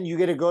very end, you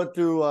get to go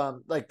through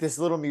like this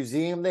little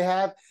museum they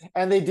have,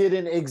 and they did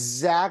an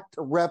exact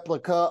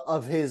replica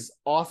of his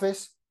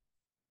office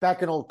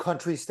back in Old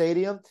Country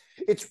Stadium.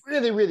 It's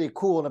really, really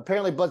cool. And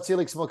apparently Bud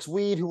Selig smokes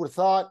weed. Who would have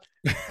thought?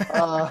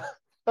 That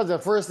was the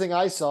first thing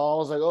I saw. I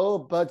was like, oh,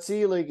 Bud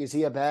Selig, is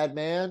he a bad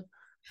man?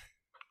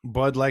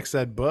 Bud likes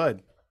that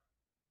bud.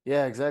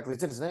 Yeah, exactly.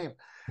 It's in his name.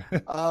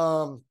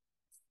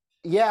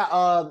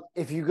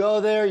 If you go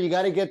there, you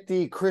got to get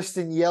the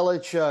Kristen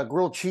Yelich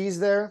grilled cheese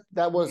there.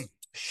 That was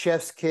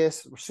chef's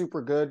kiss.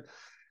 Super good.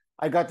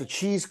 I got the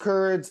cheese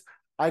curds.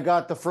 I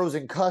got the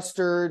frozen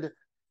custard.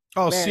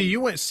 Oh, man.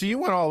 You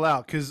went all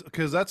out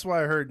because that's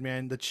why I heard,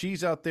 man, the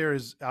cheese out there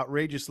is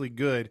outrageously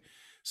good.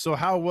 So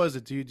how was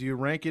it? Do you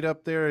rank it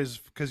up there?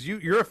 Because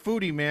you're a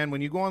foodie, man.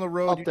 When you go on the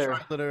road, you try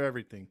a little of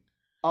everything.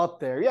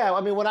 Up there, yeah.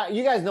 I mean,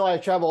 you guys know I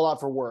travel a lot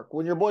for work.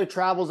 When your boy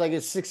travels, I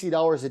get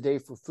 $60 a day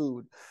for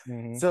food.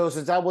 Mm-hmm. So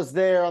since I was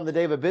there on the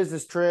day of a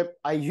business trip,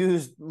 I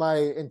used my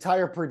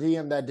entire per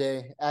diem that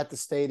day at the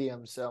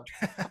stadium. So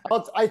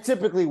I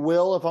typically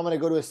will if I'm going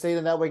to go to a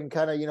stadium, that way I can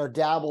kind of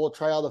dabble,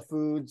 try all the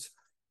foods.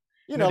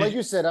 Like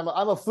you said, I'm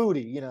a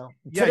foodie,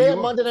 Today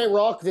Monday Night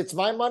Raw, because it's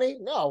my money.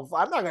 No,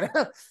 I'm not going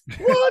to.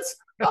 What?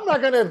 I'm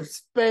not going to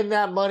spend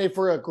that money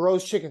for a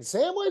gross chicken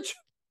sandwich.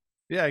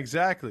 Yeah,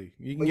 exactly.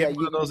 You can get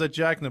one of those at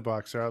Jack in the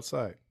Box or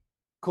outside.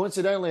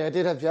 Coincidentally, I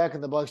did have Jack in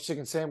the Box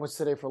chicken sandwich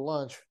today for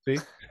lunch. See?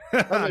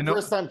 That's my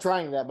first time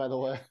trying that, by the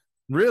way.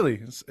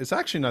 Really? It's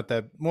actually not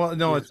that. Well,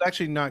 no, it's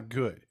actually not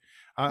good.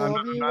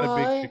 I'm not a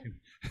big chicken.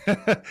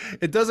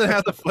 It doesn't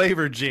have the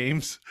flavor,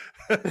 James.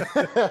 But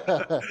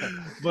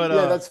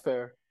that's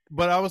fair.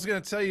 But I was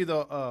gonna tell you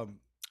though,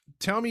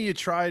 tell me you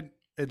tried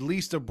at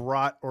least a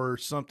brat or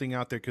something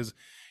out there, because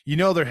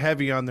they're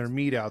heavy on their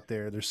meat out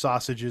there, their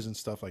sausages and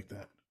stuff like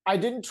that. I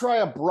didn't try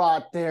a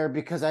brat there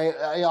because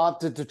I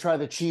opted to try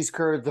the cheese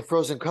curd, the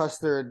frozen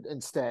custard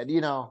instead.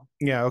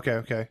 Yeah.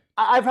 Okay.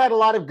 I've had a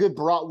lot of good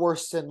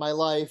bratwursts in my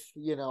life.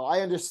 I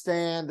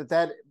understand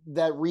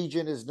that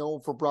region is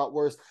known for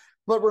bratwurst.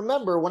 But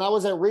remember, when I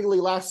was at Wrigley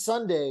last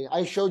Sunday,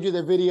 I showed you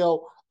the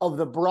video of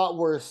the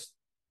bratwurst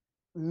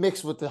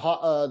mixed with the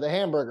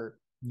hamburger.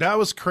 That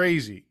was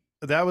crazy.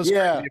 Crazy.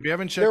 If you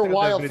haven't checked they're out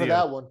wild that video,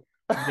 for that one.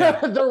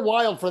 Yeah. They're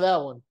wild for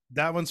that one.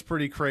 That one's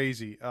pretty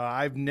crazy.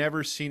 I've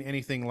never seen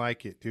anything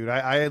like it, dude.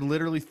 I had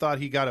literally thought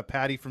he got a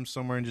patty from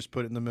somewhere and just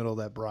put it in the middle of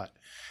that brat.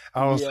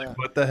 I was Yeah. like,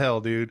 what the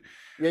hell, dude?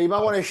 Yeah, you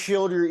might want to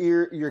shield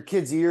your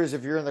kid's ears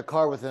if you're in the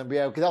car with them.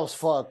 Yeah, because that was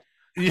fucked.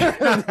 Yeah.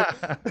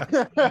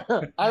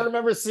 I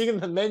remember seeing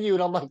the menu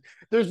and I'm like,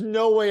 there's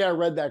no way I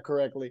read that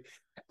correctly.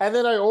 And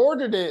then I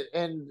ordered it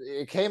and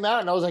it came out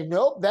and I was like,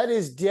 nope, that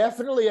is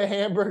definitely a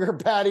hamburger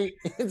patty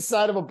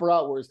inside of a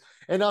bratwurst.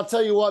 And I'll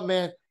tell you what,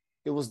 man,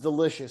 it was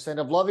delicious. And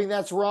if loving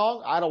that's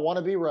wrong, I don't want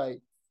to be right.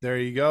 There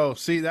you go.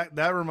 See,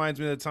 that reminds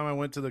me of the time I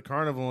went to the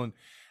carnival and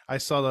I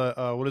saw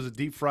the what is it,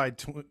 deep fried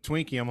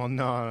Twinkie. I'm all,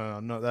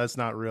 no, that's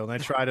not real. And I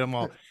tried them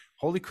all.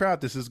 Holy crap,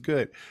 this is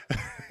good.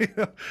 You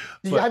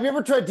know? Have you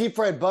ever tried deep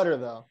fried butter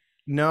though?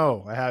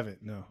 No, I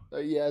haven't. No.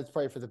 Yeah, it's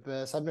probably for the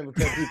best. I've never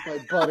tried deep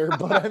fried butter,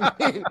 but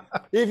I mean,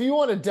 if you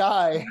want to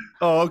die,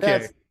 Oh,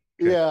 okay.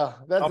 Yeah,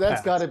 that's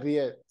pass. got to be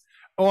it.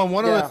 Oh, and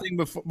one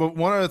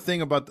other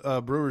thing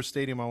about Brewers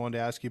Stadium I wanted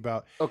to ask you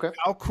about. Okay.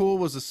 How cool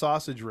was the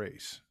sausage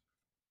race?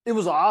 It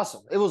was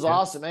awesome. It was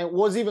awesome. And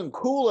what's even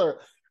cooler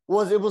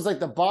was it was like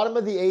the bottom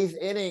of the 8th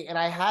inning, and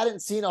I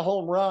hadn't seen a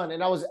home run.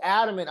 And I was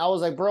adamant. I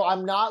was like, bro,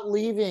 I'm not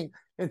leaving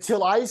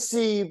until I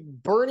see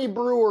Bernie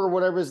Brewer or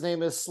whatever his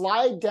name is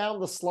slide down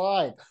the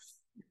slide.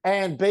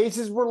 And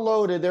bases were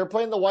loaded. They're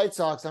playing the White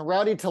Sox, and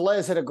Rowdy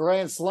Tellez hit a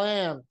grand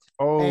slam.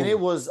 Oh, and it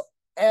was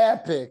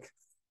epic.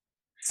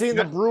 Seeing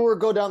the Brewer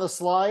go down the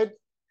slide.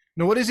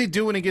 No, what does he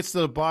do when he gets to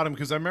the bottom?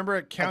 Because I remember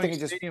at County I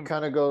think Stadium, just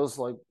kind of goes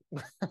like.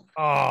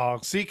 oh,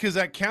 see, because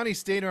at County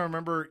Stadium, I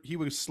remember he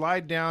would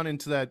slide down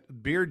into that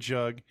beer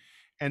jug,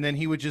 and then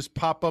he would just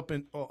pop up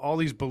in all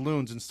these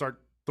balloons and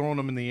start throwing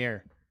them in the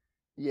air.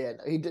 Yeah,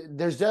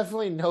 there's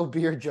definitely no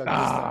beer jug this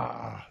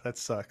time. That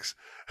sucks.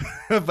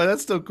 But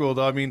that's still cool,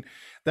 though. I mean,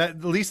 that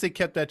at least they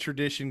kept that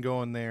tradition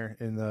going there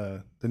in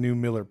the new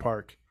Miller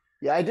Park.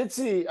 Yeah, I did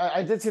see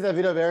that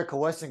video of Erica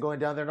Weston going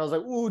down there, and I was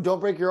like, "Ooh,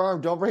 don't break your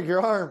arm! Don't break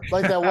your arm!"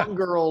 Like that one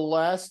girl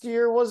last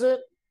year, was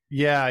it?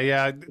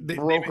 Yeah.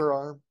 Broke her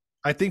arm.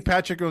 I think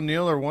Patrick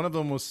O'Neill or one of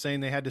them was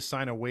saying they had to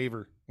sign a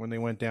waiver when they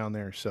went down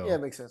there. So yeah,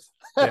 it makes sense.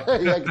 Yeah.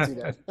 Yeah, I can see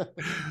that.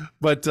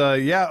 But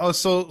yeah,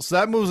 so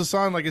that moves us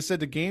on, like I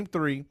said, to Game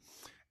 3,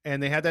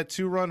 and they had that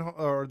 2-run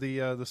or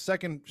the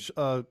second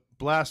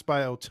blast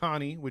by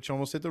Ohtani, which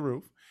almost hit the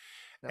roof,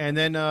 and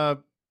then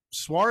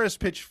Suarez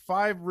pitched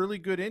 5 really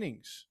good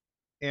innings.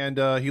 And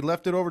he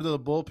left it over to the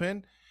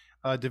bullpen.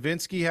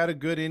 Davinsky had a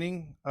good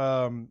inning,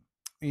 and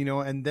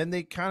then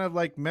they kind of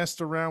like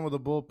messed around with the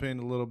bullpen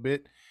a little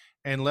bit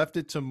and left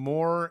it to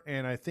Moore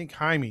and I think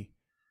Jaime.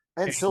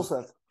 And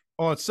Silseth.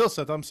 Oh, it's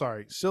Silseth. I'm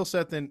sorry.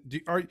 Silseth.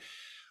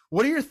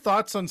 What are your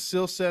thoughts on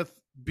Silseth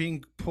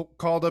being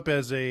called up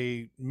as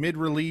a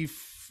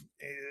mid-relief,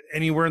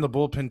 anywhere in the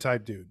bullpen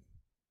type dude?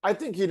 I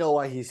think you know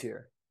why he's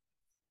here.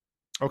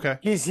 Okay.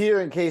 He's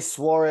here in case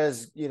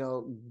Suarez,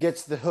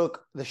 gets the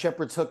hook, the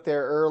shepherd's hook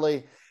there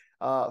early.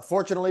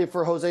 Fortunately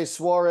for Jose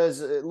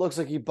Suarez, it looks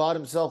like he bought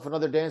himself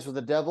another dance with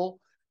the devil.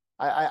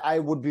 I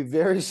would be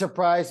very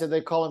surprised if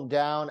they call him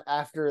down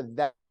after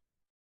that.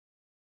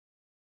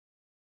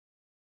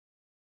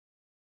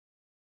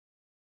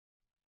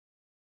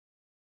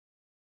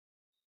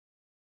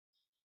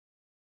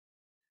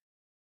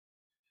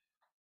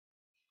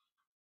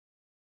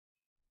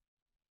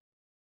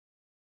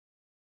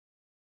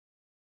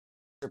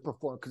 To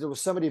perform, because there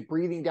was somebody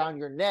breathing down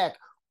your neck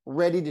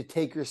ready to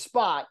take your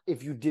spot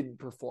if you didn't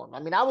perform. I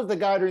mean, I was the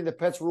guy during the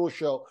Pets Rule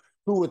show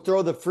who would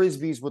throw the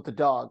frisbees with the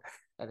dog.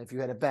 And if you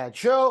had a bad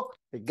show,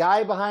 the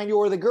guy behind you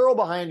or the girl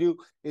behind you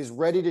is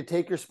ready to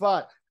take your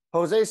spot.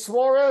 Jose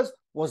Suarez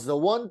was the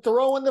one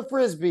throwing the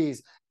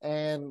frisbees.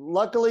 And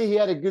luckily he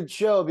had a good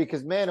show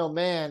because, man, oh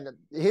man,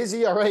 his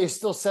ERA is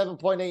still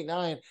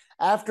 7.89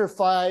 after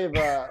 5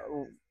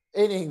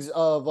 innings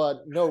of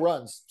no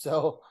runs.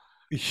 So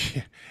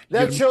Yeah.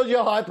 that showed you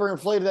how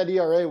hyperinflated that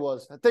ERA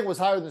was. I think it was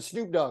higher than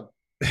Snoop Dogg.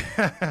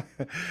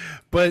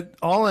 But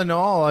all in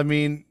all, I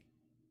mean,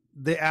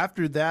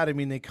 after that, I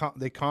mean, they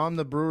calmed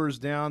the Brewers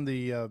down.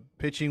 The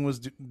pitching was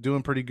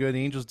doing pretty good.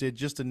 The Angels did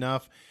just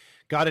enough.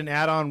 Got an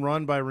add-on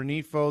run by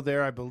Renifo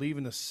there, I believe,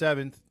 in the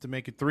 7th to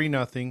make it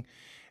 3-0.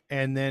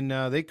 And then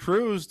they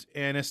cruised,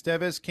 and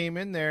Estevez came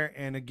in there,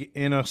 and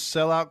in a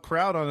sellout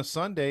crowd on a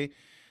Sunday,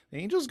 the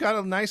Angels got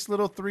a nice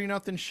little 3-0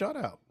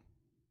 shutout.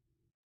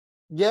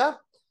 Yeah.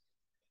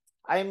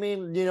 I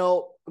mean,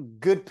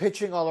 good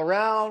pitching all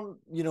around,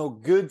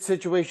 good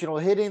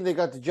situational hitting. They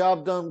got the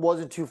job done.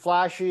 Wasn't too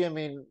flashy. I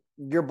mean,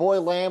 your boy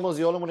Lamb was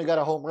the only one who got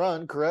a home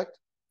run, correct?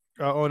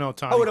 Oh, no,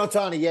 Tony. Oh, no,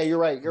 Tony. Yeah, you're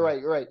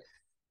right.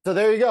 So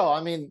there you go.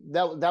 I mean,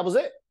 that was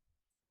it.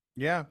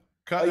 Yeah.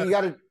 You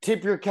got to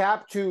tip your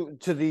cap to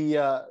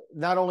the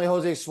not only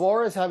Jose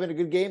Suarez having a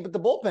good game, but the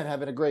bullpen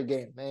having a great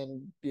game.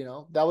 And,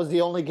 that was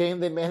the only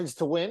game they managed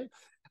to win.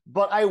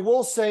 But I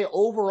will say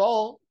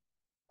overall,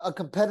 a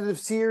competitive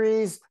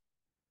series,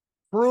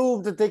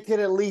 proved that they could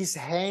at least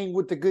hang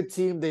with the good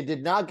team. They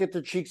did not get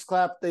their cheeks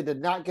clapped. They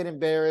did not get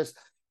embarrassed.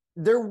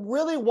 There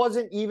really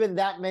wasn't even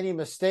that many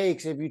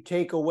mistakes if you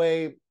take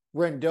away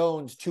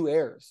Rendon's 2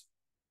 errors.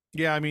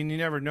 Yeah, I mean, you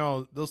never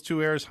know. Those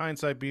 2 errors,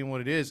 hindsight being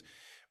what it is,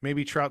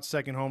 maybe Trout's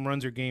second home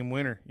runs are game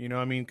winner. You know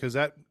what I mean? Because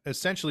that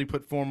essentially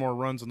put 4 more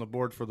runs on the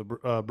board for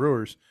the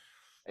Brewers.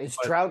 Is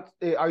But Trout?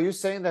 Are you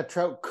saying that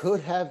Trout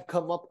could have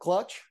come up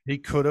clutch? he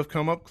could have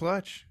come up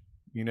clutch.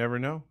 You never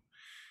know.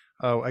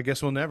 I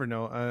guess we'll never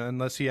know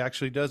unless he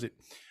actually does it.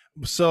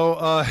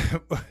 So,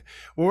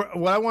 what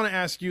I want to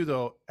ask you,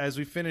 though, as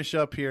we finish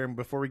up here and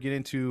before we get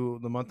into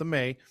the month of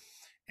May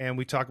and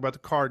we talk about the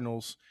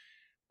Cardinals,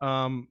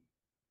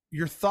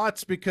 your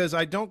thoughts, because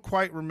I don't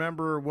quite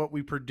remember what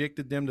we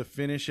predicted them to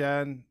finish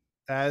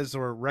as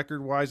or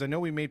record wise. I know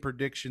we made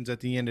predictions at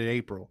the end of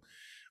April,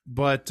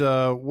 but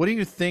what do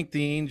you think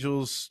the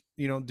Angels,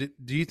 do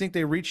you think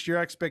they reached your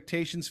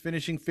expectations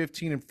finishing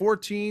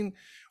 15-14,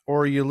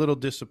 or are you a little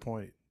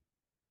disappointed?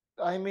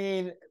 I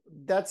mean,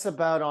 that's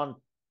about on.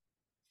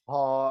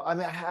 I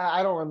mean,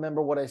 I don't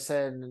remember what I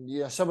said.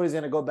 And, somebody's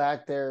gonna go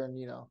back there and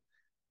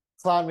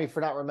clown me for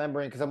not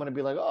remembering because I'm gonna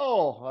be like,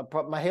 oh,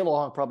 my Halo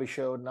honk probably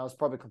showed, and I was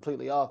probably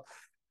completely off.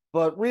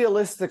 But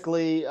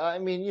realistically, I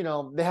mean,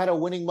 they had a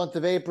winning month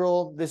of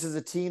April. This is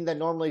a team that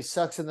normally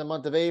sucks in the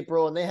month of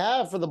April, and they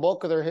have for the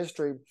bulk of their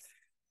history.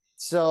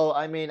 So,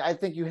 I mean, I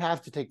think you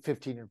have to take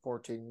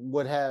 15-14.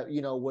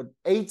 Would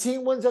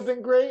 18 wins have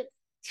been great?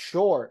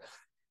 Sure.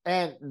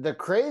 And the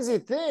crazy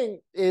thing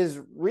is,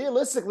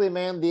 realistically,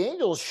 man, the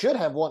Angels should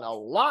have won a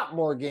lot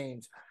more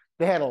games.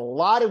 They had a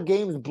lot of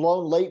games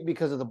blown late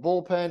because of the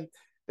bullpen.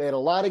 They had a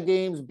lot of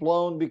games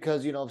blown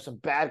because, of some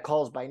bad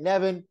calls by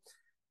Nevin.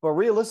 But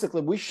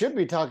realistically, we should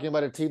be talking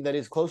about a team that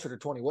is closer to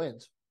 20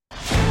 wins.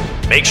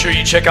 Make sure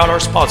you check out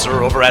our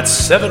sponsor over at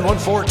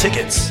 714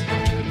 Tickets.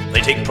 They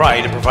take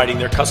pride in providing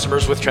their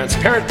customers with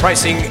transparent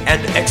pricing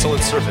and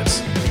excellent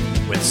service.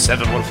 With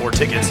 714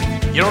 Tickets,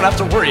 you don't have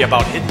to worry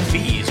about hidden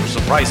fees or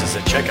surprises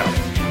at checkout.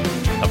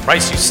 The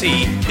price you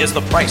see is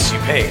the price you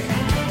pay.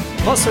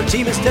 Plus, their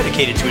team is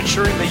dedicated to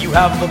ensuring that you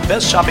have the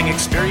best shopping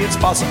experience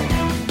possible.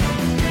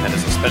 And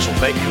as a special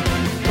thank you,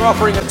 they're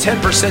offering a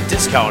 10%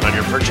 discount on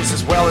your purchase,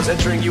 as well as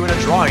entering you in a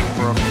drawing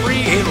for a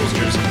free Halos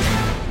jersey.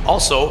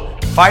 Also,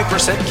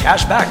 5%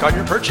 cash back on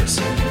your purchase.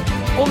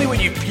 Only when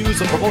you use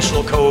the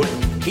promotional code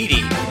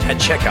HEATY at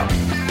checkout.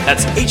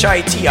 That's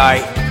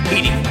HITI,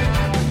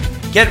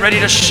 HEATY. Get ready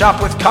to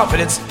shop with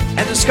confidence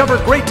and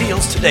discover great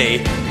deals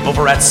today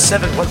over at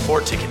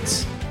 714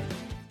 Tickets.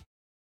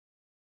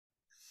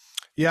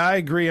 Yeah, I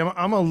agree.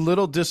 I'm a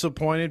little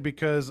disappointed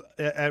because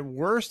at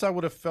worst I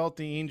would have felt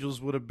the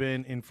Angels would have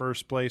been in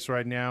first place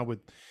right now with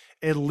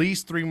at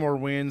least 3 more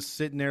wins,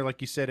 sitting there, like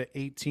you said, at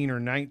 18 or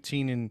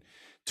 19 and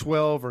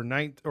 12 or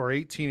 9 or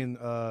 18 and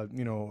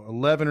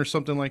 11 or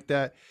something like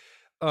that.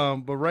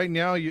 But right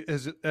now,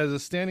 as the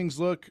standings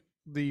look,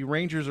 the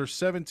Rangers are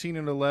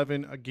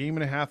 17-11, a game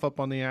and a half up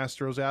on the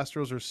Astros.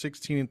 Astros are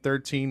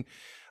 16-13.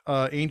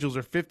 Angels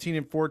are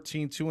 15-14,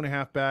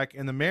 2.5 back,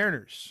 and the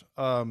Mariners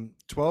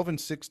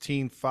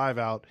 12-16, 5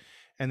 out,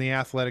 and the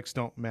Athletics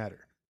don't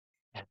matter.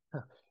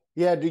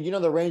 Yeah, dude,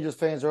 the Rangers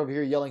fans are over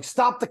here yelling,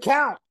 "Stop the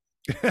count!"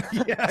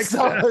 Yeah,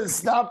 exactly.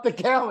 Stop the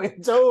count.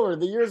 It's over.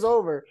 The year's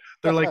over.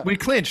 They're like, we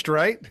clinched,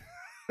 right?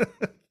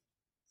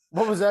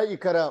 What was that you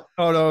cut out?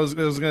 Oh, no, I was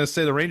going to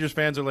say the Rangers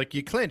fans are like,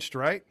 you clinched,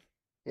 right?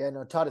 Yeah,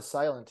 no, Todd is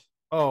silent.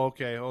 Oh,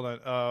 okay. Hold on.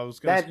 I was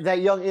that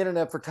young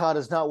internet for Todd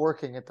is not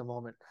working at the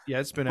moment. Yeah,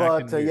 it's been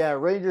But acting weird. yeah,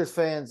 Rangers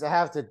fans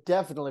have to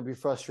definitely be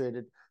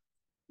frustrated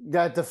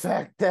at the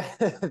fact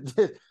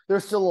that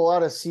there's still a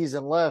lot of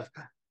season left.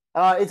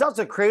 It's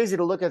also crazy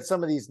to look at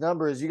some of these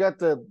numbers. You got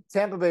the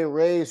Tampa Bay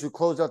Rays who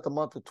closed out the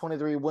month with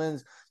 23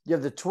 wins. You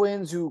have the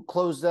Twins who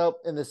closed out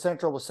in the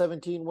Central with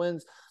 17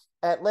 wins.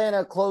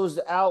 Atlanta closed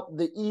out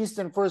the East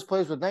in first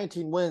place with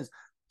 19 wins.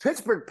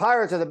 Pittsburgh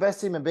Pirates are the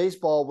best team in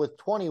baseball with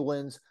 20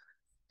 wins.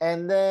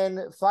 And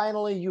then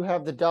finally, you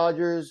have the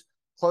Dodgers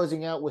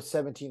closing out with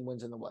 17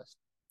 wins in the West.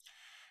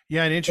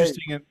 Yeah, and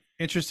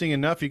interesting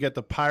enough, you got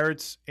the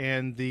Pirates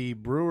and the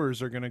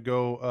Brewers are going to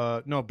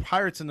go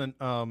Pirates and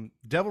the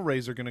Devil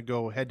Rays are going to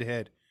go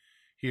head-to-head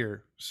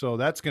here. So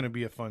that's going to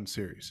be a fun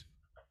series.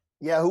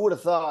 Yeah, who would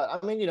have thought?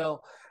 I mean,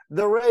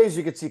 the Rays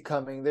you could see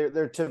coming.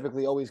 They're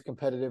typically always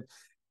competitive.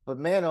 But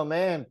man, oh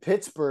man,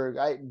 Pittsburgh,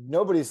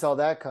 nobody saw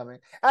that coming.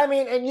 I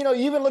mean, and you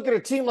even look at a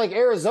team like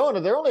Arizona,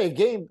 they're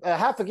only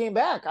half a game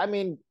back. I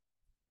mean,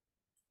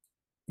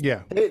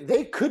 yeah,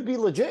 they could be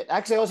legit.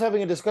 Actually, I was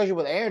having a discussion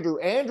with Andrew.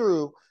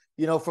 Andrew,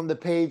 from the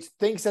page,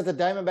 thinks that the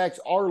Diamondbacks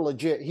are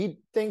legit. He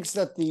thinks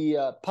that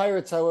the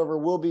Pirates, however,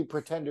 will be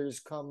pretenders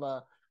come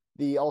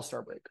the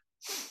All-Star break.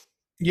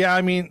 Yeah,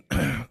 I mean,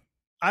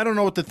 I don't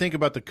know what to think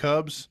about the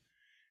Cubs,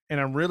 and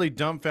I'm really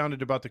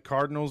dumbfounded about the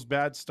Cardinals'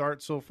 bad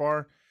start so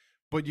far.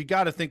 But you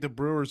got to think the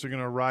Brewers are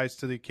going to rise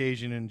to the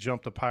occasion and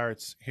jump the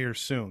Pirates here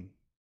soon.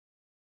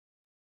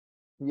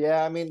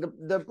 Yeah, I mean,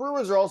 the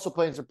Brewers are also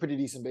playing some pretty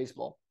decent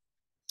baseball.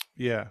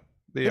 Yeah,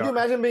 they Can are. you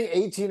imagine being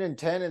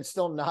 18-10 and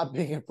still not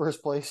being in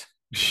first place?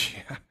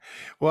 Yeah.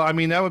 Well, I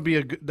mean, that would be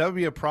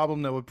a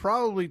problem that would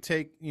probably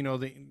take,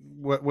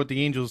 what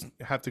the Angels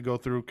have to go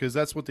through, because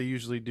that's what they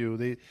usually do.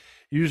 They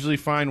usually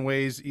find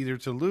ways either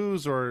to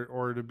lose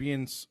or to be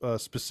in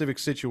specific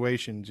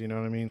situations, you know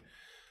what I mean?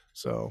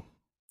 So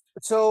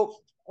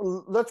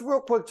let's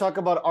real quick talk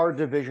about our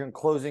division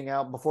closing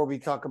out before we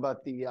talk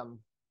about the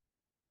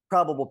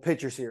probable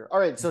pitchers here. All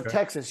right, so Okay.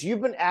 Texas,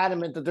 you've been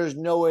adamant that there's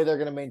no way they're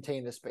going to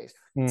maintain this pace.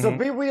 So Mhm.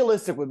 be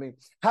realistic with me.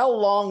 How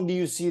long do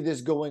you see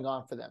this going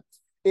on for them?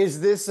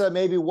 Is this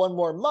maybe one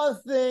more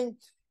month thing?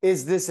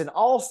 Is this an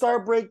all-star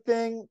break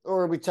thing,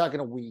 or are we talking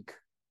a week?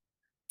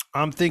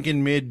 I'm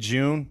thinking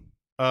mid-June,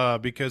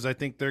 because I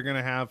think they're going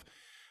to have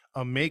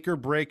a make or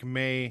break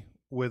May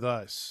with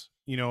us.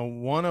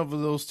 One of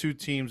those two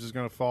teams is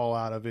going to fall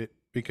out of it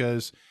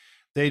because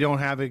they don't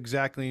have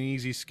exactly an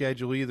easy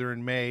schedule either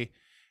in May.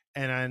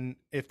 And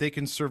if they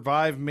can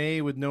survive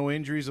May with no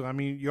injuries, I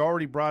mean, you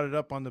already brought it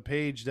up on the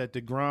page that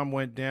DeGrom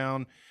went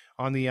down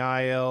on the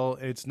IL.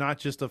 It's not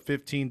just a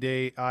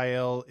 15-day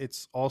IL.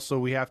 It's also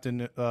we have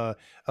to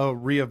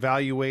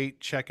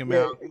reevaluate, check him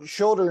Yeah, out.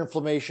 shoulder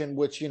inflammation,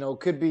 which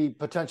could be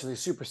potentially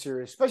super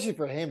serious, especially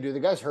for him, dude. The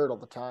guy's hurt all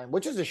the time,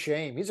 which is a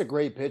shame. He's a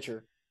great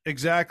pitcher.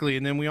 Exactly.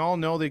 And then we all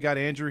know they got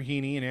Andrew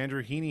Heaney, and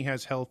Andrew Heaney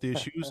has health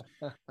issues.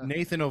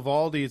 Nathan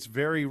Eovaldi, it's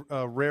very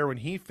rare when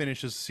he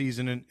finishes the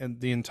season and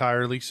the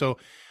entirely. So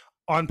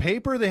on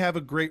paper, they have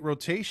a great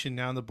rotation.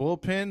 Now in the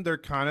bullpen, they're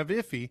kind of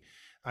iffy.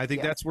 I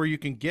think Yeah. that's where you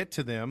can get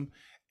to them.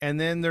 And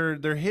then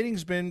their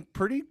hitting's been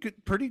pretty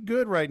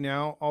good right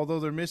now, although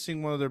they're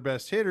missing one of their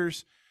best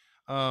hitters.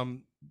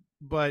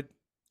 But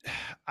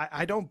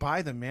I don't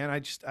buy them, man.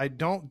 I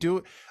don't do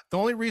it. The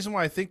only reason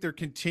why I think they're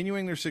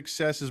continuing their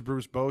success is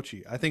Bruce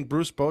Bochy. I think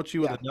Bruce Bochy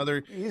with Yeah.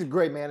 another, He's a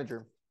great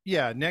manager.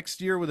 yeah, next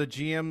year with a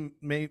GM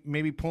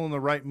maybe pulling the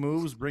right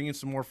moves, bringing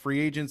some more free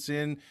agents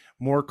in,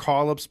 more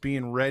call ups,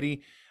 being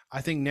ready.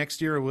 I think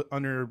next year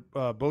under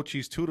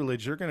Bochy's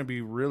tutelage, they're going to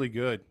be really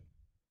good.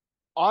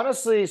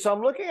 Honestly, so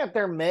I'm looking at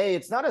their May.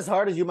 It's not as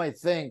hard as you might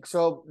think.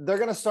 So they're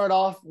going to start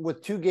off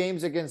with 2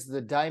 games against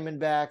the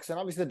Diamondbacks, and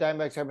obviously the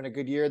Diamondbacks are having a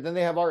good year. Then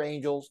they have our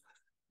Angels.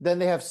 Then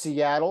they have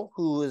Seattle,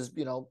 who is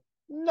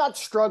not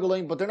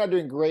struggling, but they're not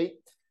doing great.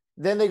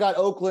 Then they got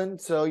Oakland,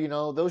 so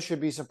those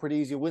should be some pretty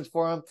easy wins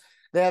for them.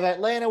 They have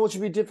Atlanta, which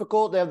would be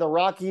difficult. They have the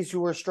Rockies,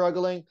 who are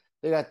struggling.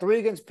 They got 3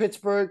 against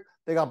Pittsburgh.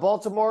 They got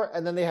Baltimore,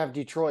 and then they have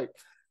Detroit.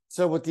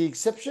 So with the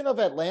exception of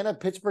Atlanta,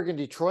 Pittsburgh, and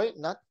Detroit,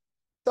 not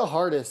the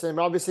hardest, and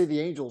obviously the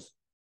Angels.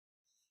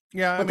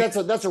 Yeah,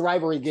 but that's a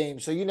rivalry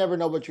game, so you never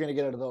know what you're going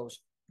to get out of those.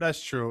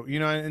 That's true.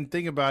 And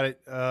think about it.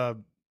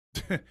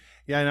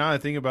 Yeah, now I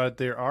think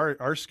about it,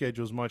 our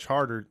schedule is much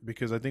harder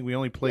because I think we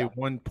only play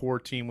one poor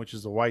team, which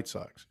is the White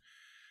Sox.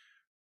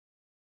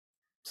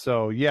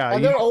 So yeah,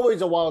 and they're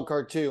always a wild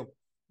card too.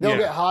 They'll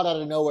get hot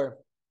out of nowhere.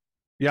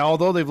 Yeah,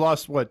 although they've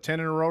lost 10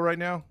 in a row right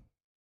now,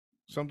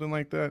 something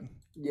like that.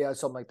 Yeah,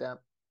 something like that.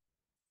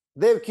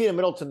 They have Keenan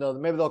Middleton though.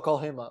 Maybe they'll call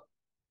him up.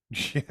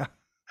 Yeah.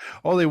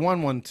 Oh, they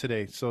won one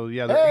today. So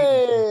yeah,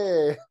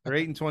 they're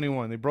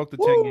 8-21. They broke the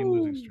 10-game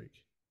losing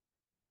streak.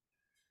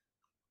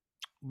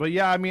 But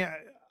yeah, I mean,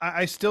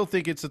 I still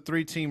think it's a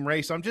 3-team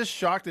race. I'm just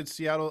shocked at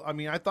Seattle. I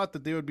mean, I thought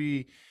that they would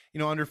be,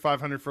 under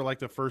 500 for like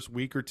the first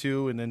week or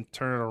two and then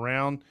turn it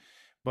around.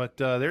 But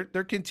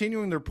they're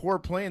continuing their poor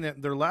play. And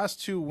their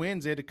last 2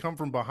 wins, they had to come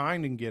from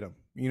behind and get them.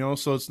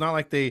 So it's not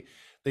like they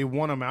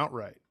won them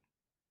outright.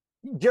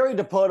 Jerry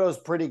DiPoto is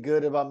pretty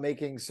good about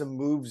making some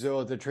moves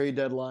though at the trade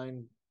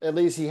deadline. At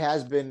least he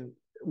has been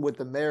with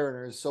the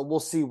Mariners. So we'll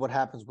see what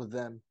happens with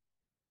them.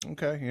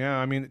 Okay, yeah.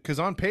 I mean, because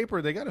on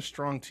paper they got a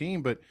strong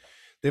team, but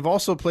they've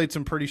also played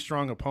some pretty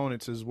strong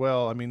opponents as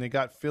well. I mean, they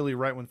got Philly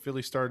right when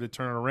Philly started to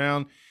turn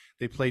around.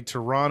 They played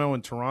Toronto,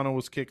 and Toronto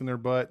was kicking their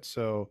butt.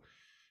 So,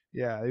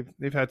 yeah,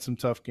 they've had some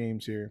tough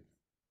games here.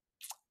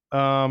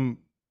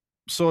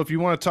 So if you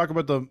want to talk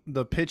about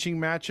the pitching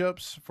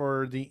matchups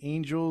for the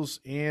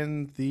Angels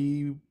and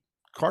the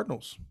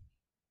Cardinals.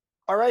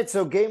 All right,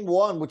 so game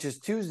 1, which is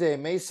Tuesday,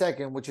 May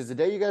 2nd, which is the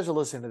day you guys are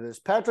listening to this.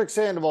 Patrick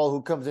Sandoval,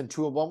 who comes in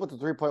 2-1 with a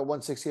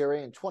 3.16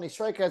 ERA and 20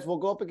 strikeouts, will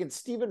go up against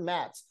Steven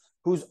Matz,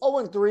 who's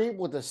 0-3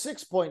 with a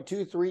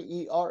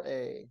 6.23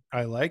 ERA.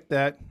 I like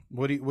that.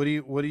 What do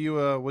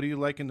you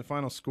like in the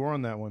final score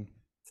on that one?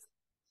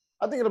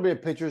 I think it'll be a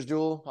pitcher's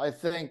duel. I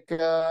think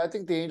the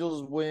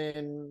Angels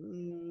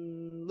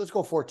win. Let's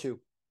go 4-2.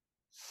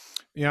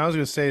 Yeah, I was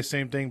going to say the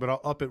same thing, but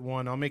I'll up it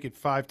 1. I'll make it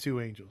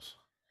 5-2 Angels.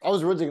 I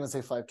was originally going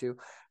to say 5-2,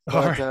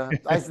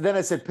 but then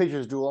I said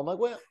pitcher's duel. I'm like,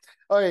 well,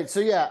 all right.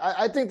 So yeah,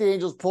 I think the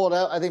Angels pull it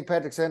out. I think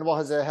Patrick Sandoval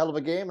has a hell of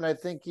a game, and I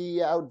think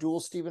he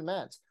outduels Steven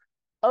Matz.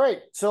 All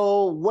right,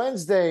 so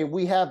Wednesday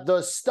we have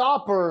the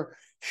stopper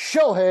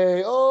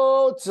Shohei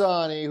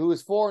Ohtani, who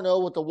is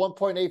 4-0 with a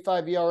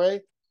 1.85 ERA.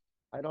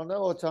 I don't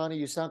know, Ohtani.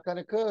 You sound kind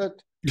of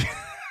cooked.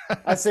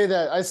 I say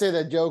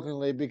that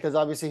jokingly because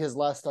obviously his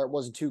last start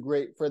wasn't too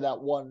great for that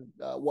one,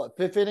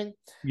 5th inning?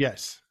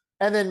 Yes.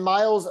 And then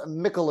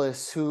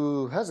miLLwaukee,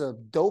 who has a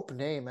dope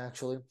name,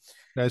 actually.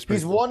 That's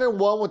pretty He's cool.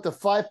 1-1 with the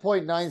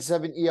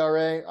 5.97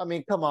 ERA. I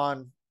mean, come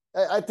on.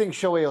 I think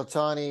Shohei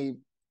Ohtani,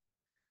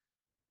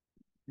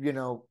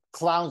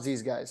 clowns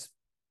these guys.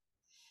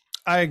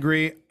 I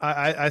agree.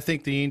 I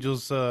think the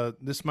Angels,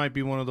 this might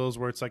be one of those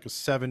where it's like a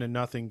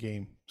 7-0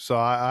 game. So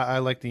I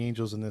like the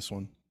Angels in this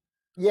one.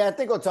 Yeah, I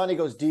think Otani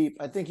goes deep.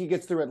 I think he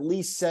gets through at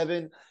least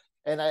 7,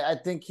 and I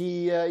think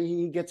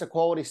he gets a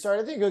quality start.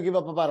 I think he'll give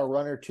up about a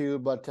run or two,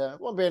 but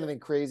won't be anything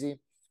crazy.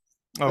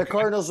 The Okay.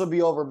 Cardinals will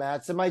be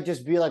overmatched. It might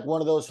just be like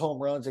one of those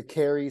home runs, a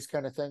carries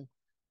kind of thing.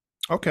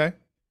 Okay.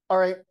 All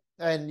right.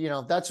 And,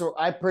 that's what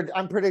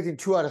I'm predicting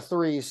 2 out of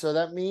 3. So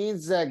that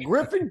means that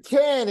Griffin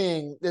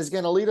Canning is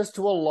going to lead us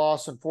to a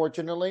loss,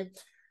 unfortunately.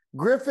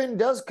 Griffin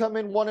does come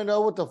in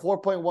 1-0 with a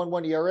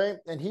 4.11 ERA,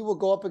 and he will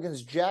go up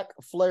against Jack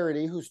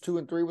Flaherty, who's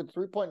 2-3 with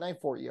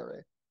 3.94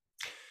 ERA.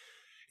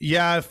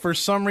 Yeah, for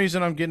some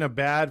reason I'm getting a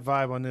bad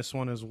vibe on this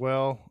one as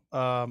well.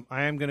 I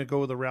am going to go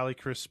with a Rally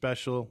Chris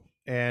special,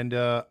 and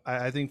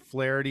I think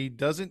Flaherty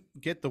doesn't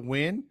get the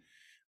win,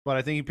 but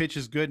I think he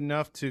pitches good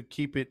enough to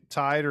keep it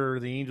tied,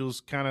 or the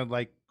Angels kind of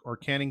or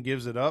Canning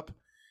gives it up,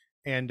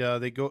 and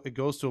it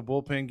goes to a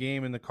bullpen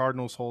game, and the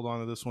Cardinals hold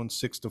on to this one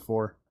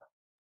 6-4.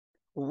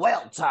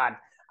 Well, Todd,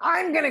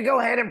 I'm going to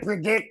go ahead and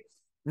predict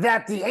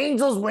that the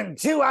Angels win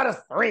 2 out of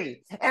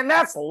 3, and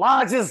that's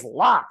Lodge's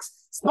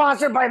Locks,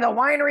 sponsored by the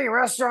Winery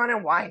Restaurant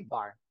and Wine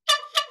Bar.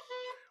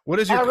 What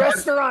is your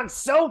restaurant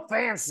so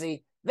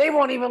fancy, they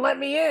won't even let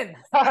me in.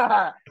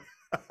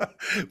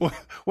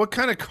 what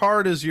kind of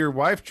car does your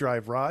wife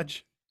drive,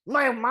 Raj?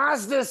 My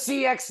Mazda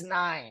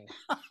CX-9.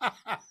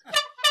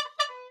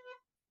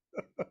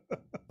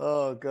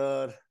 Oh,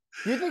 God.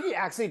 Do you think he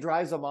actually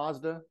drives a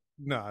Mazda?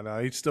 No,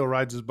 he still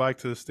rides his bike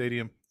to the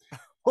stadium.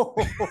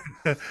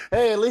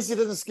 Hey, at least he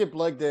doesn't skip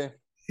leg day.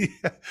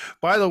 Yeah.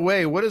 By the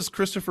way, what does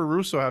Christopher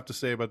Russo have to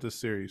say about this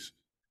series?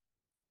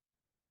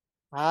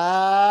 Good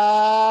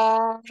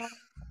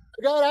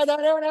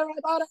afternoon,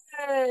 everybody.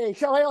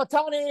 Shohei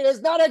Ohtani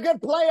is not a good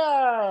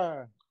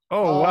player.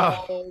 Oh,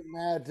 wow. Oh,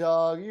 Mad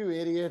Dog, you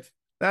idiot.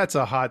 That's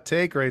a hot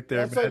take right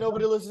there. That's why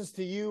nobody listens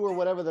to you or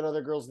whatever that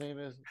other girl's name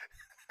is.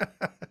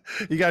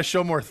 You got to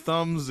show more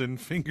thumbs and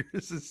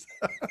fingers.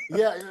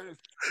 Yeah.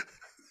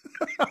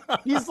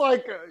 He's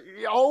like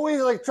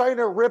always like trying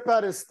to rip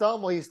out his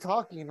thumb while he's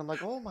talking. And I'm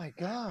like, oh my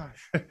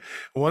gosh.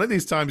 One of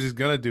these times he's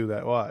going to do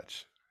that.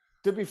 Watch.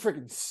 To be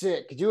freaking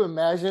sick. Could you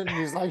imagine?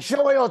 He's like,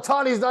 Shohei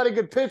Ohtani's not a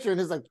good pitcher. And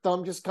his like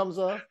thumb just comes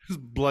off. There's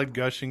blood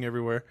gushing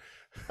everywhere.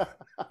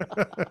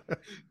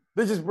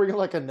 They just bring him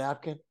like a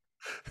napkin.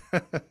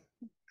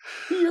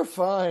 You're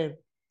fine.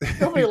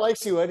 Nobody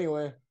likes you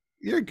anyway.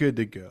 You're good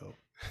to go.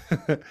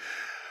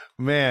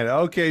 Man,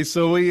 okay,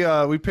 so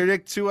we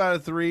predict 2 out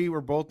of 3.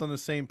 We're both on the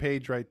same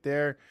page right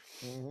there.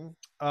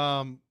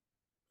 Mm-hmm.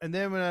 And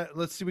then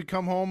let's see, we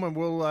come home and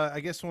we'll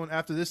I guess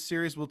after this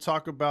series we'll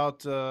talk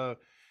about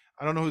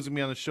I don't know who's gonna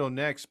be on the show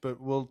next,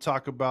 but we'll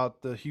talk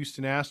about the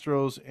Houston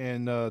Astros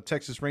and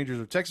Texas Rangers,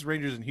 or Texas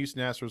Rangers and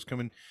Houston Astros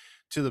coming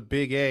to the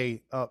Big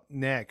A up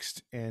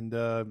next. And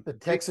the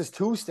Texas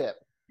two-step.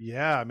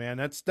 Yeah, man,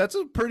 that's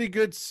a pretty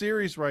good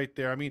series right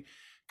there. I mean,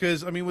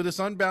 because with this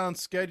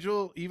unbalanced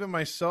schedule, even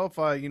myself,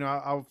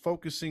 I'm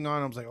focusing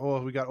on. I was like,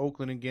 oh, we got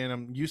Oakland again.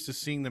 I'm used to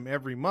seeing them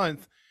every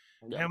month,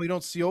 and we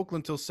don't see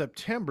Oakland until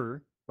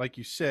September, like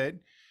you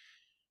said.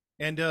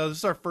 And this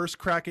is our first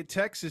crack at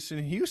Texas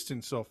and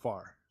Houston so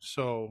far,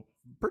 so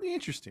pretty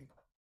interesting.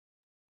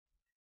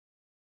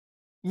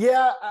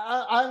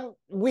 Yeah,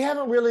 we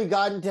haven't really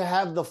gotten to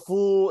have the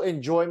full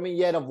enjoyment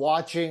yet of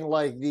watching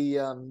like the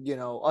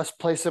us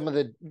play some of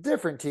the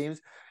different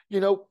teams.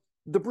 The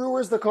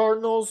Brewers, the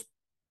Cardinals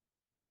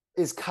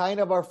is kind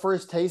of our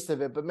first taste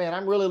of it, but man,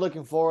 I'm really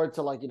looking forward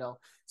to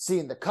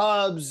seeing the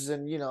Cubs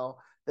and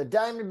the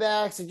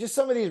Diamondbacks and just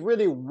some of these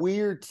really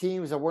weird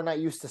teams that we're not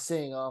used to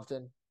seeing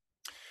often.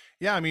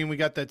 Yeah, we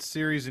got that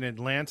series in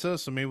Atlanta,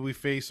 so maybe we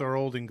face our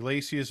old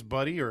Iglesias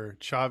buddy, or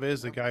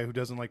Chavez, the guy who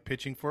doesn't like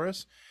pitching for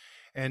us.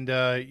 And,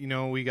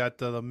 we got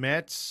the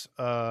Mets,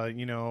 we're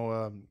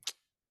going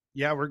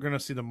to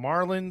see the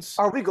Marlins.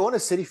 Are we going to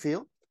Citi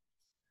Field?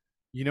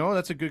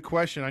 That's a good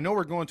question. I know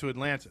we're going to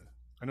Atlanta.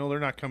 I know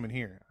they're not coming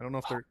here. I don't know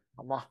if they're.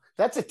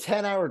 That's a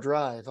 10-hour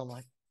drive. I'm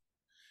like,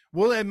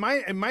 well, it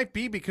might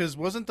be because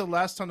wasn't the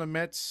last time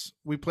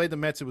we played the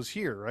Mets, it was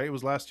here, right? It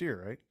was last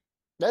year, right?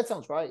 That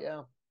sounds right.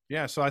 Yeah.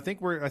 Yeah. So I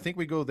think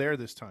we go there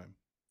this time.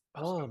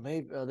 Oh,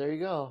 maybe. There you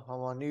go.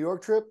 I'm on a New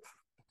York trip.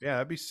 Yeah,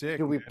 that'd be sick.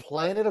 Do we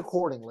plan it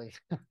accordingly?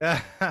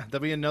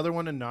 That'll be another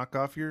one to knock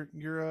off your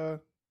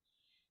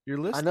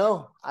list. I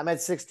know. I'm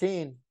at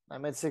 16.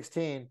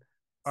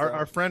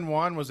 Our friend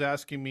Juan was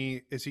asking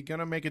me, is he going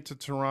to make it to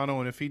Toronto?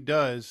 And if he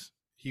does,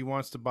 he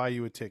wants to buy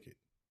you a ticket.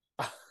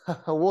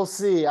 We'll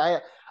see.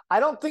 I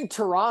don't think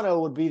Toronto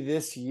would be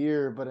this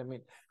year, but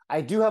I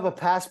do have a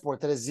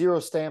passport that has 0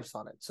 stamps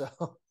on it. So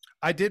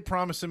I did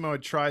promise him I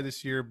would try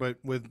this year, but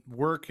with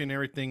work and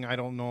everything, I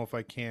don't know if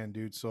I can,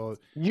 dude. So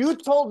you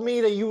told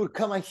me that you would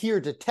come here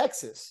to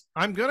Texas.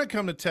 I'm going to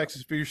come to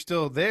Texas, but you're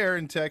still there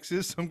in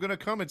Texas. I'm going to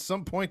come at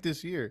some point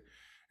this year,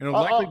 and it'll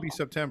likely be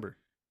September.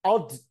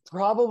 I'll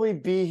probably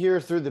be here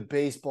through the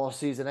baseball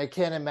season. I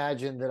can't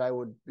imagine that I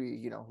would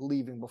be,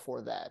 leaving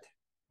before that.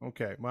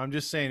 Okay. Well, I'm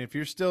just saying, if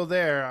you're still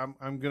there,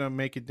 I'm going to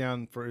make it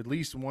down for at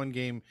least one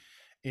game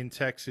in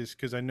Texas,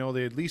 because I know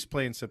they at least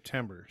play in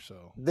September.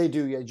 So they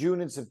do. Yeah.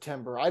 June and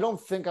September. I don't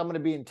think I'm going to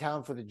be in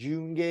town for the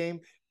June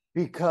game.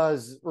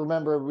 because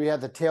remember we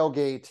had the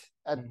tailgate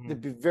at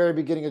the very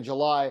beginning of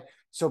July.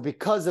 So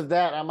because of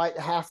that, I might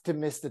have to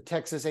miss the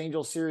Texas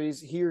Angel series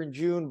here in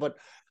June, but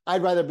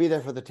I'd rather be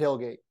there for the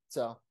tailgate.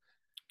 So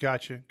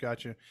Gotcha.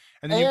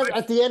 And and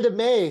at the end of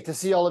May to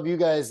see all of you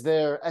guys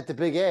there at the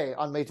Big A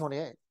on May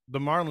 28th. the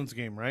Marlins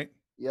game, right?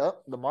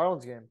 Yep, the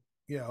Marlins game.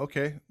 Yeah,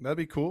 okay. That'd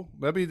be cool.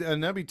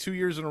 That'd be 2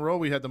 years in a row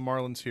we had the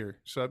Marlins here.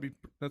 So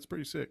that's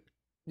pretty sick.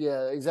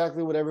 Yeah,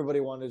 exactly what everybody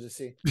wanted to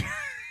see.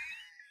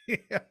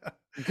 Yeah.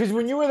 Because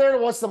when you were there to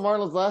watch the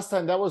Marlins last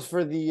time, that was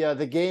for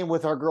the game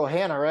with our girl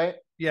Hannah, right?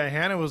 Yeah,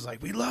 Hannah was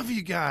like, "We love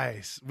you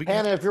guys."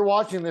 Hannah, if you're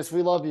watching this,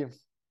 we love you.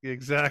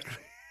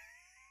 Exactly.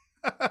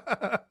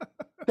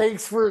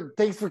 Thanks for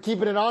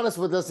keeping it honest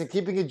with us and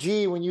keeping it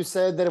G when you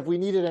said that if we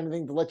needed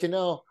anything to let you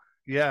know.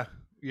 Yeah.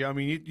 I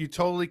mean, you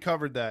totally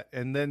covered that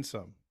and then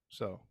some.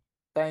 So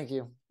thank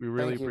you. We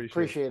really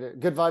appreciate it.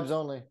 Good vibes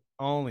only.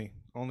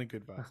 Only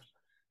good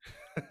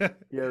vibes.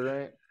 Yeah,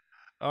 right.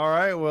 All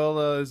right.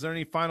 Well, is there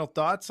any final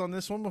thoughts on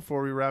this one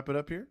before we wrap it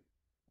up here?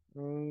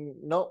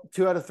 Nope.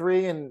 2 out of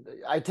 3, and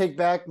I take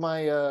back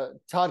my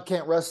Todd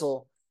can't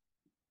wrestle.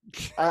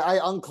 I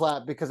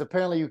unclap because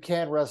apparently you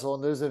can wrestle,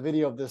 and there's a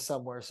video of this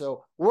somewhere.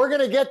 So we're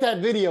gonna get that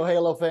video,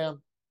 Halo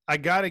fam. I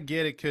gotta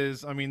get it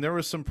because I mean there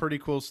was some pretty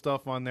cool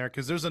stuff on there.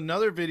 Because there's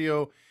another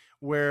video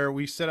where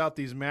we set out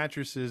these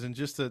mattresses, and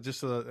just to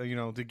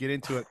to get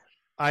into it,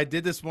 I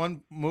did this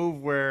one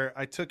move where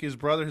I took his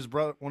brother.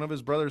 One of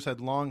his brothers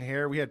had long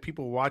hair. We had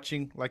people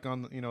watching like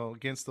on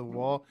against the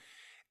wall,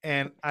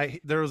 and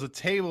there was a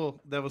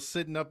table that was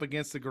sitting up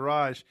against the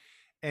garage.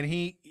 And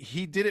he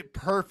did it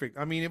perfect.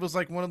 I mean, it was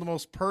like one of the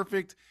most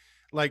perfect,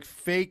 like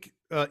fake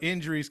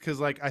injuries because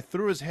like I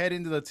threw his head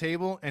into the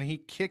table and he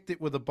kicked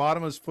it with the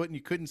bottom of his foot and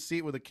you couldn't see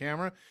it with a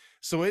camera.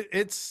 So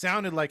it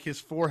sounded like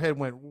his forehead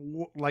went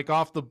like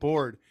off the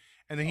board.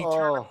 And then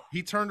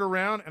he turned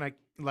around and I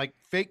like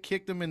fake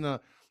kicked him in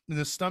the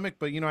stomach.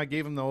 But I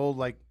gave him the old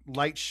like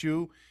light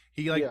shoe.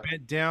 He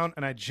bent down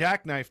and I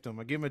jackknifed him.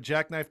 I gave him a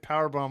jackknife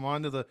powerbomb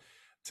onto the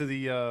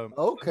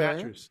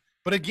mattress.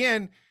 But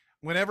again,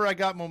 whenever I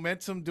got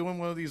momentum doing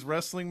one of these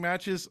wrestling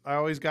matches, I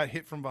always got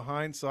hit from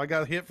behind. So I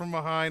got hit from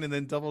behind and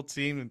then double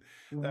teamed.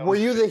 And were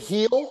you the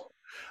heel?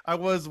 I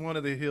was one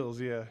of the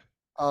heels, yeah.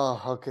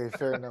 Oh, okay,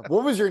 fair enough.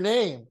 What was your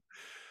name?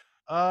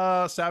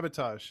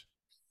 Sabotage.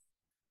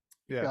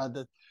 Yeah.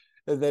 God,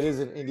 that is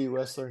an indie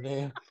wrestler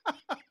name.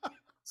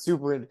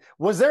 Super indie.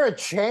 Was there a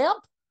champ?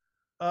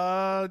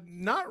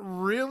 Not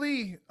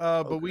really.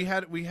 But we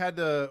had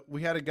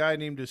a guy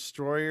named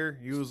Destroyer.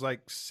 He was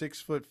like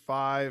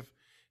 6'5".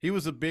 He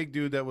was a big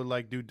dude that would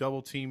like do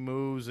double team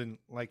moves and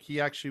like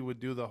he actually would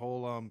do the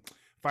whole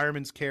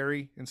fireman's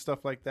carry and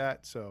stuff like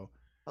that. So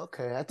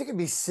okay, I think it'd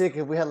be sick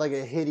if we had like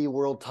a Hitty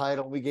world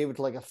title and we gave it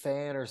to like a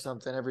fan or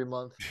something every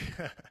month.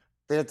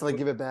 They have to like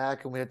give it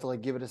back and we have to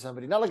like give it to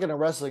somebody. Not like in a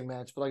wrestling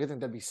match, but like I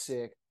think that'd be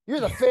sick. You're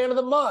the fan of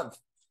the month.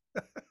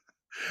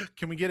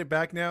 Can we get it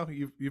back now?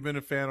 You've been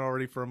a fan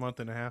already for a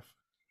month and a half.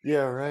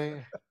 Yeah,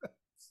 right.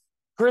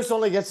 Chris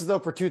only gets it though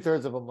for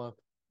 2/3 of a month.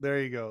 There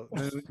you go.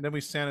 Then we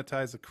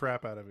sanitize the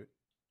crap out of it.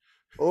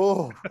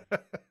 Oh,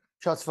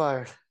 shots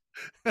fired.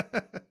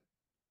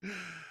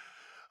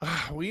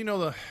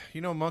 Well,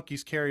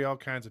 monkeys carry all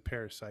kinds of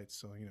parasites,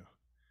 so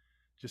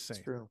just saying.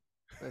 It's true.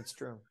 That's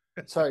true.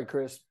 Sorry,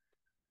 Chris.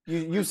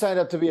 You signed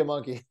up to be a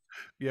monkey.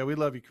 Yeah, we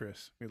love you,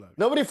 Chris. We love you.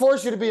 Nobody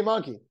forced you to be a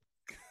monkey.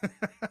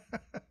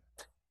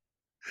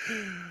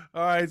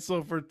 All right,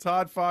 so for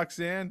Todd Fox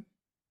and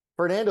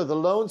Fernando, the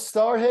Lone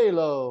Star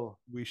Halo.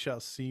 We shall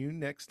see you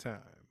next time.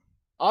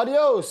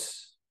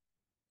 Adios.